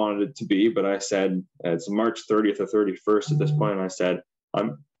where I wanted it to be, but I said, it's March 30th or 31st at this point, and I said,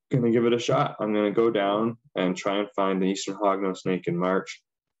 I'm going to give it a shot. I'm going to go down and try and find the eastern hognose snake in March.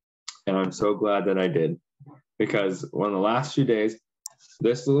 And I'm so glad that I did, because one of the last few days,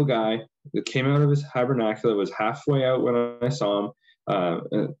 this little guy that came out of his hibernacula was halfway out when I saw him,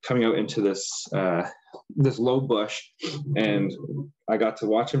 coming out into this low bush, and I got to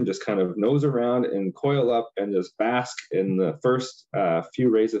watch him just kind of nose around and coil up and just bask in the first few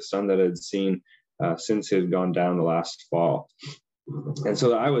rays of sun that I'd seen since he had gone down the last fall. And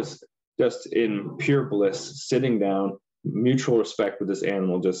so I was just in pure bliss, sitting down, mutual respect with this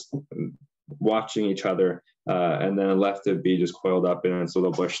animal, just watching each other, and then I left it be just coiled up in its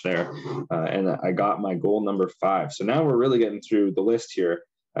little bush there. And I got my goal number 5. So now we're really getting through the list here.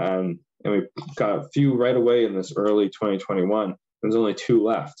 And we got a few right away in this early 2021. There's only 2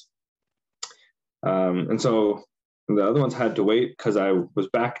 left. And so the other ones had to wait because I was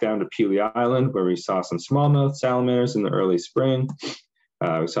back down to Pelee Island, where we saw some smallmouth salamanders in the early spring.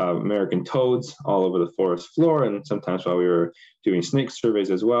 We saw American toads all over the forest floor, and sometimes while we were doing snake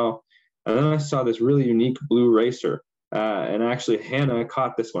surveys as well. And then I saw this really unique blue racer, and actually Hannah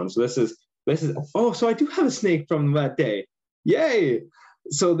caught this one. So this is, oh, so I do have a snake from that day. Yay.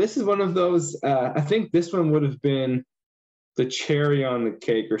 So this is one of those, I think this one would have been the cherry on the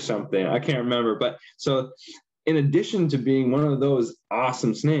cake or something. I can't remember. But so in addition to being one of those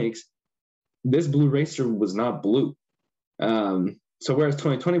awesome snakes, this blue racer was not blue. So whereas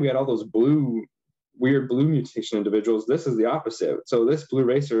 2020, we had all those weird blue mutation individuals, this is the opposite. So this blue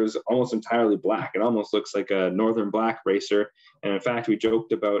racer is almost entirely black. It almost looks like a northern black racer. And in fact, we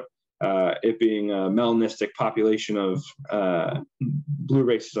joked about it being a melanistic population of blue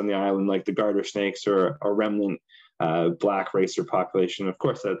racers on the island, like the garter snakes or a remnant black racer population. Of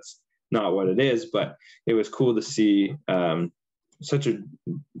course, that's not what it is, but it was cool to see such a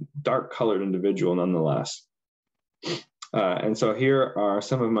dark colored individual nonetheless. And so here are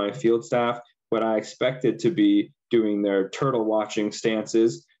some of my field staff, what I expected to be doing their turtle watching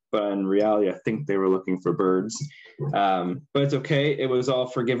stances, but in reality, I think they were looking for birds. But it's okay. It was all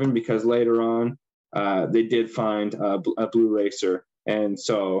forgiven because later on, they did find a blue racer. And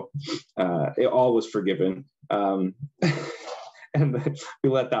so it all was forgiven. And we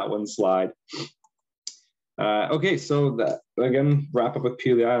let that one slide. Okay, so that, again, wrap up with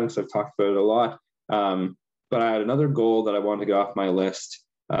Peel the Island, because I've talked about it a lot. But I had another goal that I wanted to get off my list,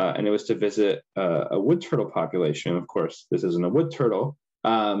 and it was to visit a wood turtle population. Of course, this isn't a wood turtle.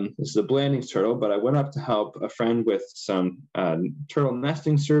 This is a Blandings turtle, but I went up to help a friend with some turtle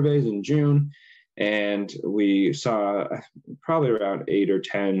nesting surveys in June, and we saw probably around 8 or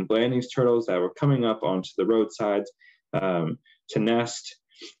 10 Blandings turtles that were coming up onto the roadsides to nest.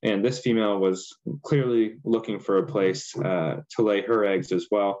 And this female was clearly looking for a place to lay her eggs as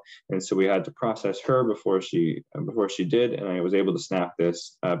well. And so we had to process her before she did, and I was able to snap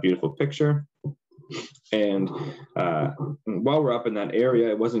this beautiful picture. And while we're up in that area,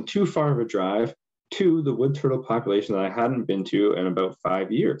 it wasn't too far of a drive to the wood turtle population that I hadn't been to in about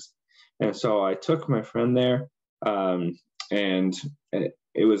 5 years. And so I took my friend there, and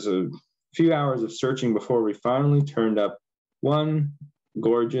it was a few hours of searching before we finally turned up one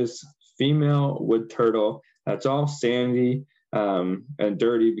gorgeous female wood turtle that's all sandy and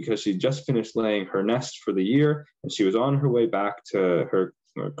dirty because she just finished laying her nest for the year, and she was on her way back to her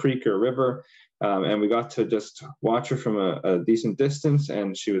creek or river, and we got to just watch her from a decent distance,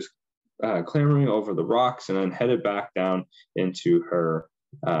 and she was clambering over the rocks and then headed back down into her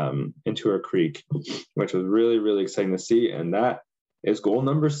creek, which was really, really exciting to see. And that is goal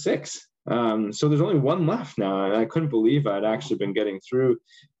number 6. So there's only one left now, and I couldn't believe I'd actually been getting through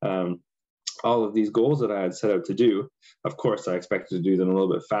all of these goals that I had set out to do. Of course, I expected to do them a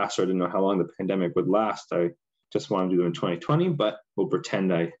little bit faster. I didn't know how long the pandemic would last. I just wanted to do them in 2020, but we'll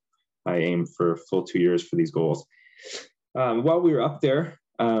pretend I aim for a full 2 years for these goals. While we were up there,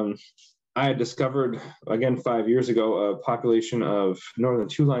 I had discovered, again, 5 years ago, a population of northern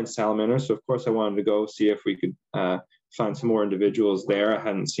two-line salamanders. So, of course, I wanted to go see if we could find some more individuals there I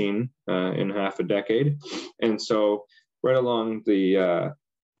hadn't seen in half a decade. And so right along the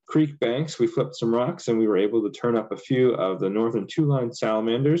creek banks, we flipped some rocks, and we were able to turn up a few of the northern two-line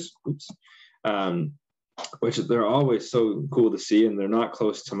salamanders, which they're always so cool to see, and they're not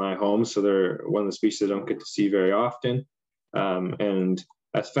close to my home, so they're one of the species I don't get to see very often. And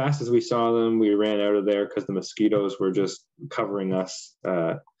as fast as we saw them, we ran out of there because the mosquitoes were just covering us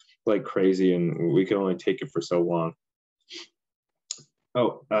like crazy, and we could only take it for so long.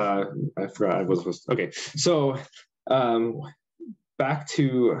 Oh, I forgot I was supposed to. Okay, so back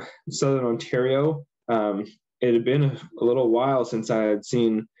to Southern Ontario. It had been a little while since I had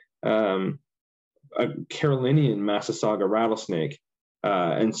seen a Carolinian Massasauga rattlesnake.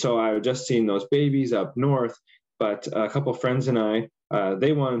 And so I had just seen those babies up north, but a couple of friends and I,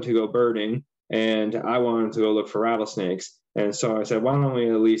 they wanted to go birding, and I wanted to go look for rattlesnakes. And so I said, why don't we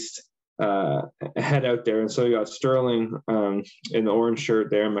at least head out there? And so we got Sterling in the orange shirt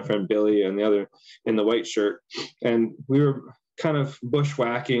there, and my friend Billy and the other in the white shirt. And we were kind of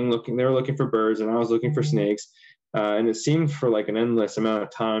bushwhacking, they were looking for birds, and I was looking for snakes. And it seemed for like an endless amount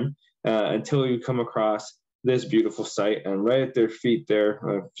of time until you come across this beautiful sight. And right at their feet there,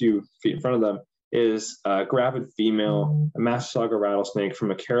 a few feet in front of them, is a gravid female, a Massasauga rattlesnake from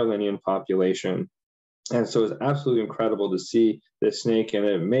a Carolinian population. And so it was absolutely incredible to see this snake, and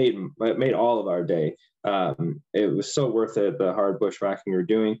it made all of our day. It was so worth it, the hard bushwhacking we were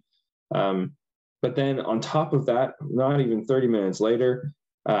doing. But then on top of that, not even 30 minutes later,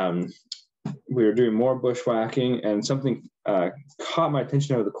 we were doing more bushwhacking, and something caught my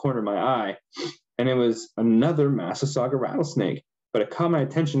attention out of the corner of my eye, and it was another Massasauga rattlesnake. But it caught my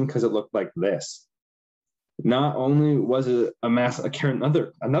attention because it looked like this. Not only was it another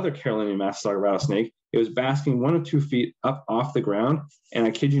Carolinian Massasauga rattlesnake, it was basking 1 or 2 feet up off the ground. And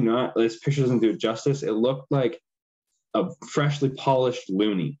I kid you not, this picture doesn't do it justice. It looked like a freshly polished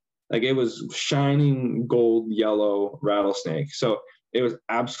loonie. like it was shining gold yellow rattlesnake. So it was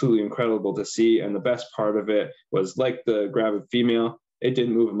absolutely incredible to see. And the best part of it was, like the gravid female, it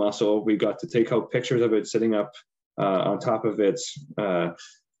didn't move a muscle. We got to take out pictures of it sitting up on top of its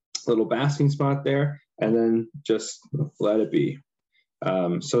little basking spot there, and then just let it be.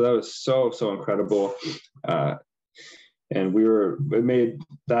 So that was so incredible. And it made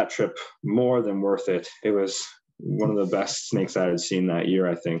that trip more than worth it. It was one of the best snakes I had seen that year,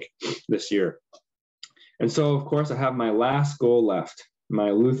 I think, this year. And so, of course, I have my last goal left,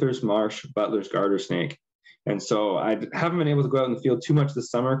 my Luther's Marsh Butler's Garter snake. And so I haven't been able to go out in the field too much this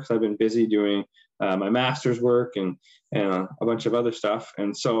summer because I've been busy doing my master's work and a bunch of other stuff.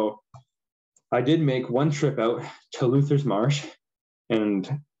 And so I did make one trip out to Luther's Marsh,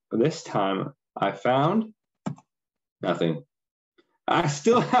 and this time I found nothing. I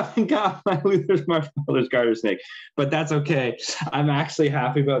still haven't got my Luther's Marsh Butler's Garter snake, but that's okay. I'm actually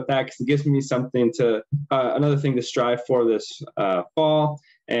happy about that because it gives me something to, another thing to strive for this fall.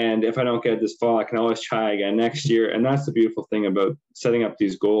 And if I don't get it this fall, I can always try again next year. And that's the beautiful thing about setting up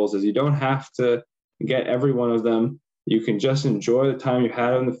these goals, is you don't have to get every one of them. You can just enjoy the time you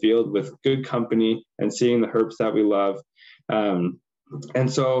had in the field with good company and seeing the herps that we love.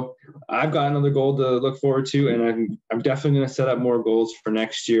 And so I've got another goal to look forward to, and I'm definitely going to set up more goals for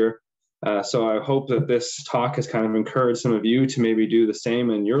next year. So I hope that this talk has kind of encouraged some of you to maybe do the same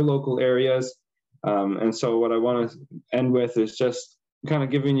in your local areas. And so what I want to end with is just kind of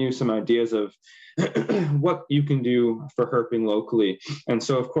giving you some ideas of what you can do for herping locally. And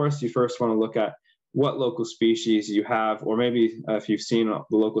so, of course, you first want to look at what local species you have, or maybe if you've seen the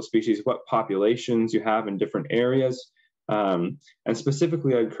local species, what populations you have in different areas. And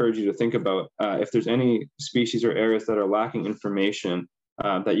specifically, I encourage you to think about if there's any species or areas that are lacking information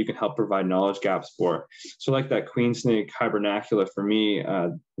that you can help provide knowledge gaps for. So like that queen snake hibernacula, for me,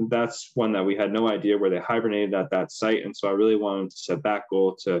 that's one that we had no idea where they hibernated at that site. And so I really wanted to set that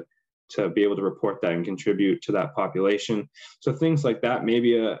goal to be able to report that and contribute to that population. So things like that,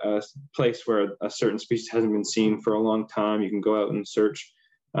 maybe a place where a certain species hasn't been seen for a long time, you can go out and search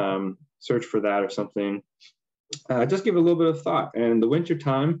for that or something. Just give it a little bit of thought. And the winter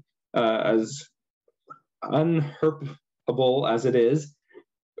time, as unherpable as it is,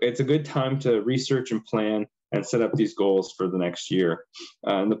 it's a good time to research and plan and set up these goals for the next year.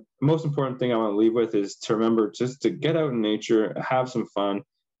 And the most important thing I want to leave with is to remember just to get out in nature, have some fun,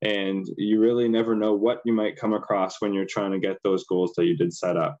 and you really never know what you might come across when you're trying to get those goals that you did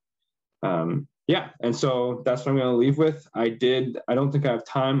set up. Yeah, and so that's what I'm going to leave with. I don't think I have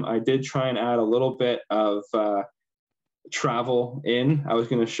time. I did try and add a little bit of travel in. I was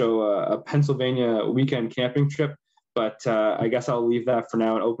going to show a Pennsylvania weekend camping trip, but I guess I'll leave that for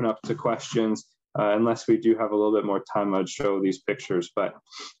now and open up to questions. Unless we do have a little bit more time, I'd show these pictures. But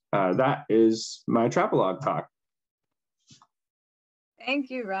that is my Travelogue talk.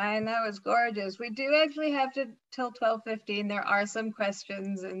 Thank you, Ryan. That was gorgeous. We do actually have to till 12:15. There are some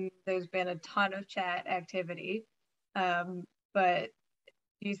questions, and there's been a ton of chat activity. But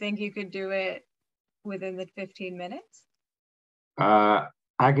do you think you could do it within the 15 minutes? I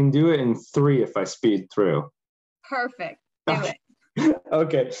can do it in 3 if I speed through. Perfect. Do it.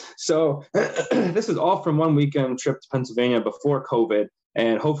 Okay. So this is all from one weekend trip to Pennsylvania before COVID,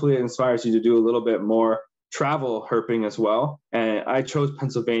 and hopefully it inspires you to do a little bit more travel herping as well. And I chose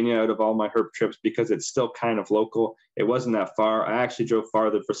Pennsylvania out of all my herp trips because it's still kind of local. It wasn't that far. I actually drove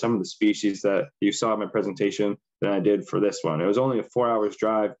farther for some of the species that you saw in my presentation than I did for this one. It was only a 4 hours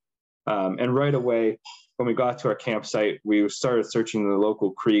drive. And right away, when we got to our campsite, we started searching the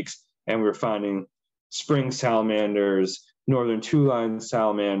local creeks, and we were finding spring salamanders, northern two-line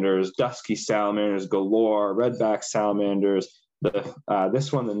salamanders, dusky salamanders galore, redback salamanders.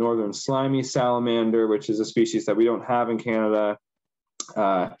 This one, the northern slimy salamander, which is a species that we don't have in Canada.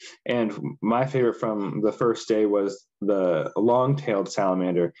 And my favorite from the first day was the long-tailed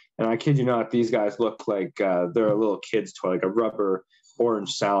salamander. And I kid you not, these guys look like they're a little kid's toy, like a rubber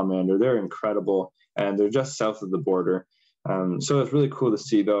orange salamander. They're incredible, and they're just south of the border. So it's really cool to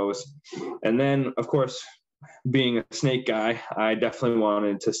see those. And then, of course, being a snake guy, I definitely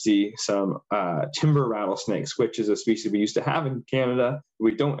wanted to see some timber rattlesnakes, which is a species we used to have in Canada.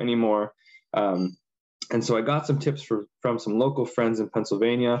 We don't anymore. And so I got some tips from some local friends in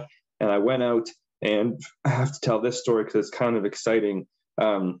Pennsylvania, and I went out, and I have to tell this story because it's kind of exciting.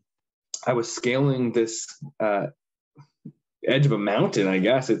 I was scaling this edge of a mountain, I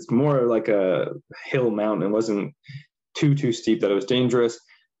guess. It's more like a hill mountain. It wasn't too steep that it was dangerous.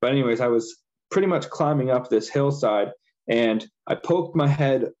 But anyways, I was pretty much climbing up this hillside, and I poked my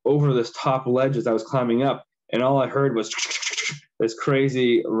head over this top ledge as I was climbing up, and all I heard was this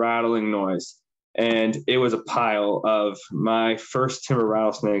crazy rattling noise. And it was a pile of my first timber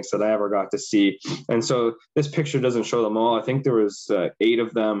rattlesnakes that I ever got to see. And so this picture doesn't show them all. I think there was 8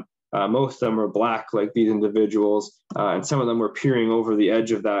 of them. Most of them were black, like these individuals, and some of them were peering over the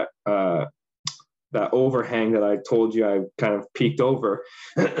edge of that overhang that I told you I kind of peeked over.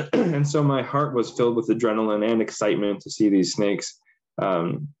 And so my heart was filled with adrenaline and excitement to see these snakes,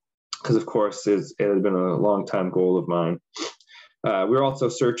 because of course it had been a long time goal of mine. We were also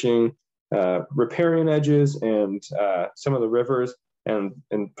searching riparian edges and some of the rivers, and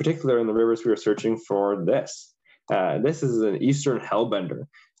in particular in the rivers we were searching for this. This is an eastern hellbender,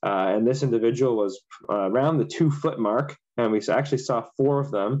 and this individual was around the 2-foot mark, and we actually saw 4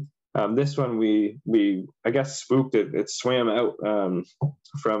 of them. This one we I guess spooked it. It swam out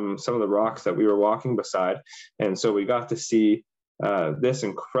from some of the rocks that we were walking beside, and so we got to see this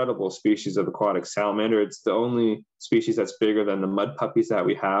incredible species of aquatic salamander. It's the only species that's bigger than the mud puppies that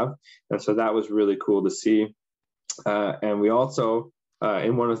we have, and so that was really cool to see. And we also,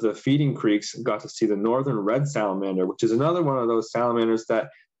 in one of the feeding creeks, got to see the northern red salamander, which is another one of those salamanders that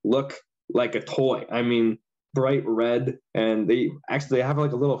look like a toy. I mean, bright red, and they have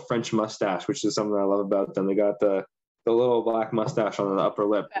like a little French mustache, which is something I love about them. They got the little black mustache on the upper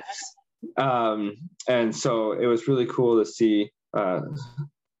lip. And so it was really cool to see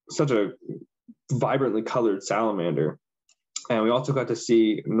such a vibrantly colored salamander. And we also got to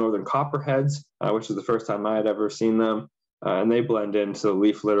see northern copperheads, which is the first time I had ever seen them. And they blend into the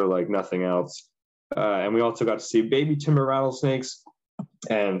leaf litter like nothing else. And we also got to see baby timber rattlesnakes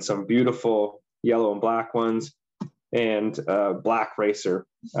and some beautiful yellow and black ones, and black racer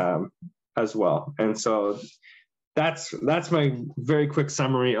as well. And so that's my very quick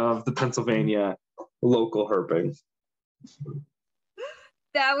summary of the Pennsylvania local herping.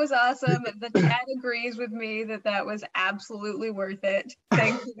 That was awesome. The chat agrees with me that was absolutely worth it.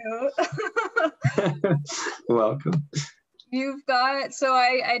 Thank you. Welcome. You've got, so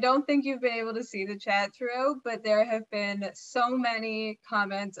I don't think you've been able to see the chat through, but there have been so many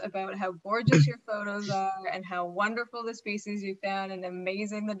comments about how gorgeous your photos are and how wonderful the species you found and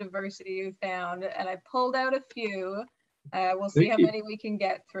amazing the diversity you found. And I pulled out a few. We'll see how many we can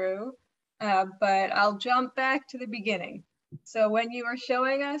get through, but I'll jump back to the beginning. So when you were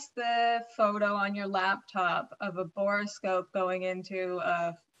showing us the photo on your laptop of a borescope going into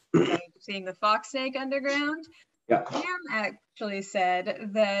seeing the fox snake underground, yeah. Pam actually said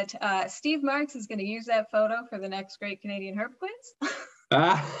that Steve Marks is going to use that photo for the next Great Canadian Herp Quiz.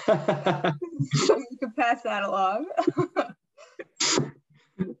 So you can pass that along.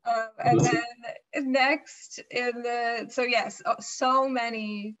 And then next so yes, so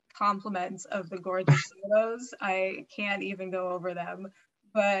many compliments of the gorgeous photos. I can't even go over them.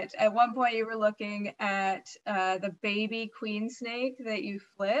 But at one point you were looking at the baby queen snake that you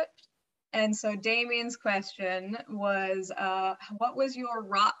flipped. And so Damien's question was, what was your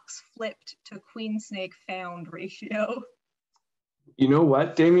rocks flipped to queen snake found ratio? You know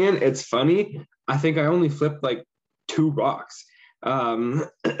what, Damien? It's funny. I think I only flipped like 2 rocks. And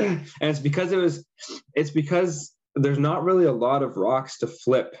it's because there's not really a lot of rocks to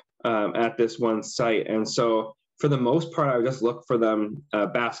flip at this one site. And so for the most part, I would just look for them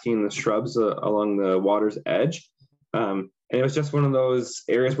basking in the shrubs along the water's edge. And it was just one of those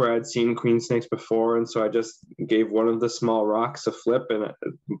areas where I'd seen queen snakes before. And so I just gave one of the small rocks a flip, and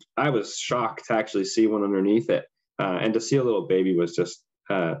I was shocked to actually see one underneath it. And to see a little baby was just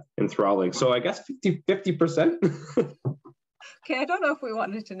enthralling. So I guess 50%. Okay, I don't know if we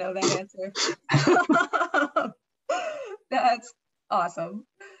wanted to know that answer. That's awesome.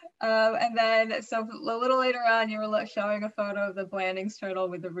 And then, so a little later on, you were showing a photo of the Blandings turtle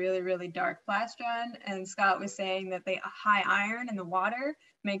with the really, really dark plastron. And Scott was saying that the high iron in the water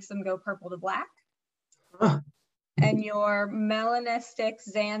makes them go purple to black. Huh. And your melanistic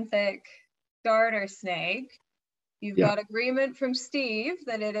xanthic garter snake, you've got agreement from Steve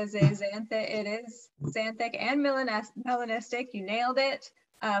that it is xanthic and melanistic. You nailed it.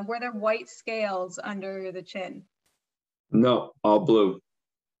 Were there white scales under the chin? No, all blue.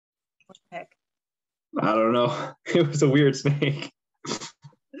 What the heck? I don't know. It was a weird snake.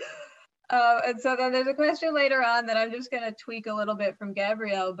 And so then there's a question later on that I'm just going to tweak a little bit from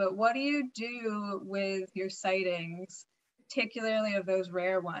Gabrielle, but what do you do with your sightings, particularly of those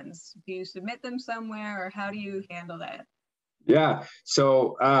rare ones? Do you submit them somewhere, or how do you handle that? Yeah,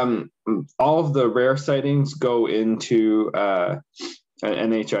 so all of the rare sightings go into an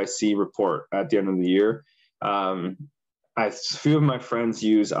NHIC report at the end of the year. A few of my friends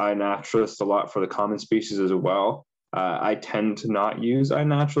use iNaturalist a lot for the common species as well. I tend to not use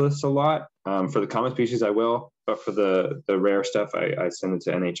iNaturalist a lot. For the common species, I will. but for the rare stuff, I send it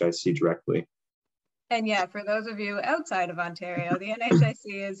to NHIC directly. And yeah, for those of you outside of Ontario, the NHIC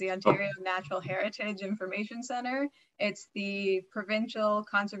is the Ontario Natural Heritage Information Centre. It's the provincial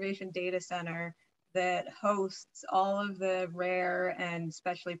conservation data center that hosts all of the rare and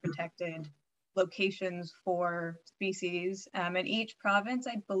specially protected locations for species. And each province,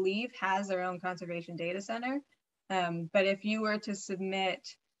 I believe, has their own conservation data center. But if you were to submit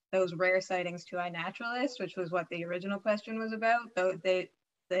those rare sightings to iNaturalist, which was what the original question was about, though the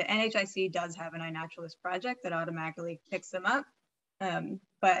NHIC does have an iNaturalist project that automatically picks them up.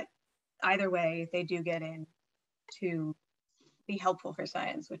 But either way, they do get in to be helpful for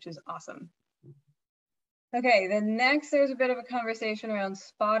science, which is awesome. Okay, then next there's a bit of a conversation around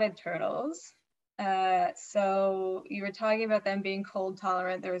spotted turtles. So you were talking about them being cold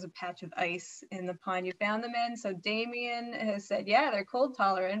tolerant. There was a patch of ice in the pond you found them in. So Damien has said, yeah, they're cold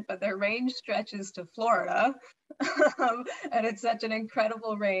tolerant, but their range stretches to Florida. And it's such an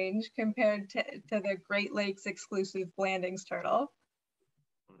incredible range compared to the Great Lakes exclusive Blandings turtle.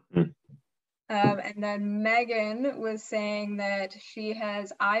 And then Megan was saying that she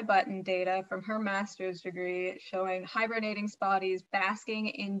has eye button data from her master's degree showing hibernating spotties basking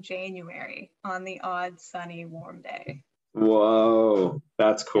in January on the odd sunny warm day. Whoa,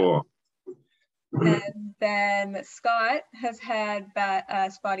 that's cool. And then Scott has had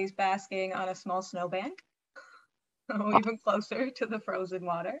spotties basking on a small snowbank, even closer to the frozen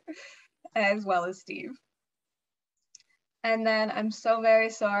water, as well as Steve. And then I'm so very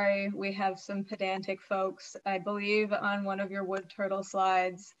sorry, we have some pedantic folks. I believe on one of your wood turtle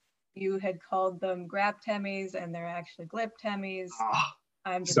slides, you had called them graptemies and they're actually gliptemies.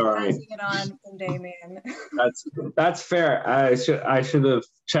 I'm just passing it on from Damien. That's fair. I should have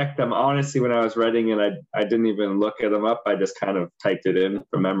checked them honestly when I was writing, and I didn't even look at them up. I just kind of typed it in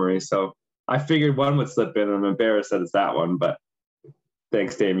from memory. So I figured one would slip in. I'm embarrassed that it's that one, but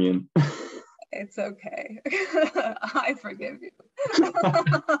thanks, Damien. It's okay. I forgive you.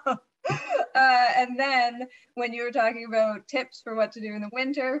 And then when you were talking about tips for what to do in the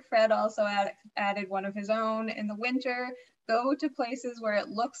winter, Fred also added one of his own. In the winter, go to places where it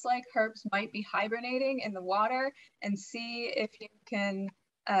looks like herps might be hibernating in the water and see if you can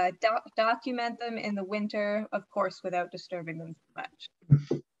document them in the winter, of course, without disturbing them too much.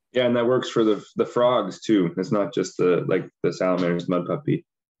 Yeah, and that works for the frogs too. It's not just the salamander's mud puppy.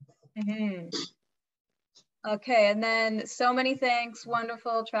 Mm-hmm. Okay, and then so many thanks,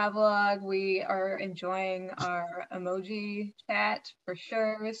 wonderful Travelogue. We are enjoying our emoji chat for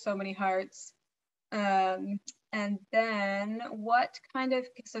sure, so many hearts. And then what kind of,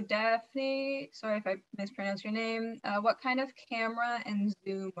 so Daphne, sorry if I mispronounced your name, what kind of camera and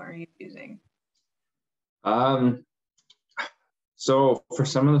zoom are you using? So for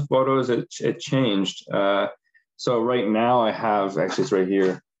some of the photos, it changed. So right now I have, actually it's right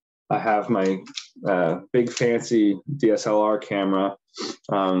here, I have my big fancy DSLR camera.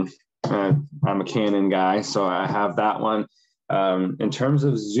 I'm a Canon guy, so I have that one. In terms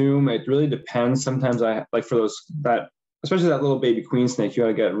of zoom, it really depends. Sometimes I like for especially that little baby queen snake, you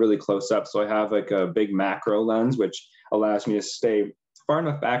gotta get really close up. So I have like a big macro lens, which allows me to stay far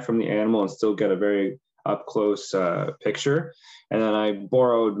enough back from the animal and still get a very up close picture. And then I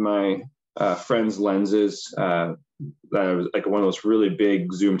borrowed my friend's lenses. That was like one of those really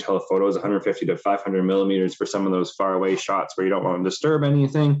big zoom telephotos, 150 to 500 millimeters for some of those far away shots where you don't want to disturb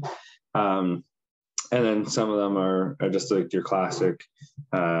anything. And then some of them are just like your classic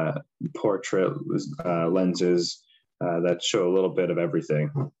portrait lenses that show a little bit of everything.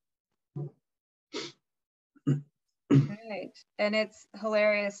 Right, and it's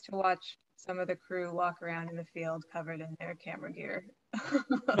hilarious to watch some of the crew walk around in the field covered in their camera gear.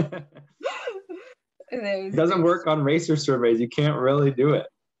 It doesn't work on racer surveys. You can't really do it.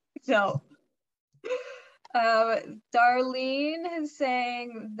 No. Darlene is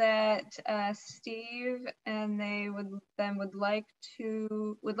saying that Steve and they would love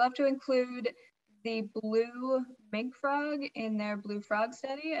to include the blue mink frog in their blue frog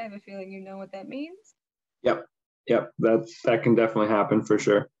study. I have a feeling you know what that means. Yep, that can definitely happen for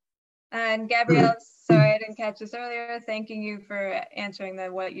sure. And Gabrielle, sorry I didn't catch this earlier, thanking you for answering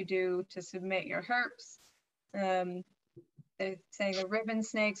what you do to submit your herps. They're saying the ribbon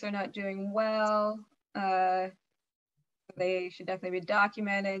snakes are not doing well. They should definitely be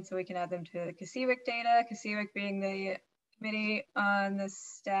documented so we can add them to the CSIC data, CSIC being the Committee on the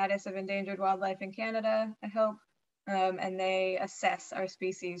Status of Endangered Wildlife in Canada, I hope. And they assess our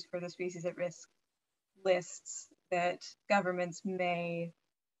species for the species at risk lists that governments may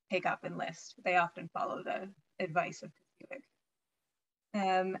take up and list. They often follow the advice of CSIC.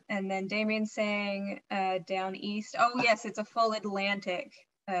 And then Damien's saying down east. Oh yes, it's a full Atlantic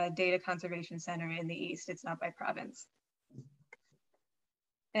data conservation center in the east. It's not by province.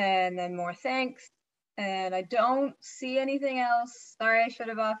 And then more thanks. And I don't see anything else. Sorry, I should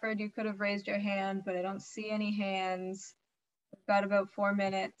have offered. You could have raised your hand, but I don't see any hands. We've got about 4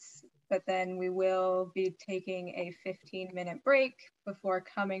 minutes, but then we will be taking a 15-minute break before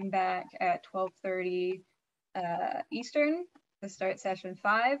coming back at 12:30 Eastern to start session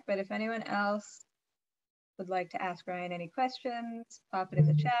 5. But if anyone else would like to ask Ryan any questions, pop it in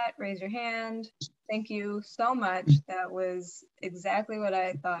the chat, raise your hand. Thank you so much. That was exactly what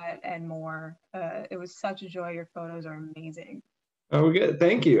I thought and more. It was such a joy. Your photos are amazing. Oh, good.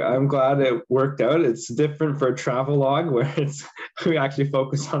 Thank you. I'm glad it worked out. It's different for Travelogue, where we actually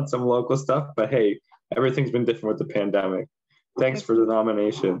focus on some local stuff, but hey, everything's been different with the pandemic. Thanks for the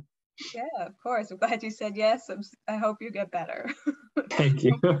nomination. Yeah, of course. I'm glad you said yes. I hope you get better. Thank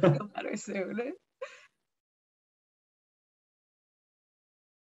you. Feel better soon.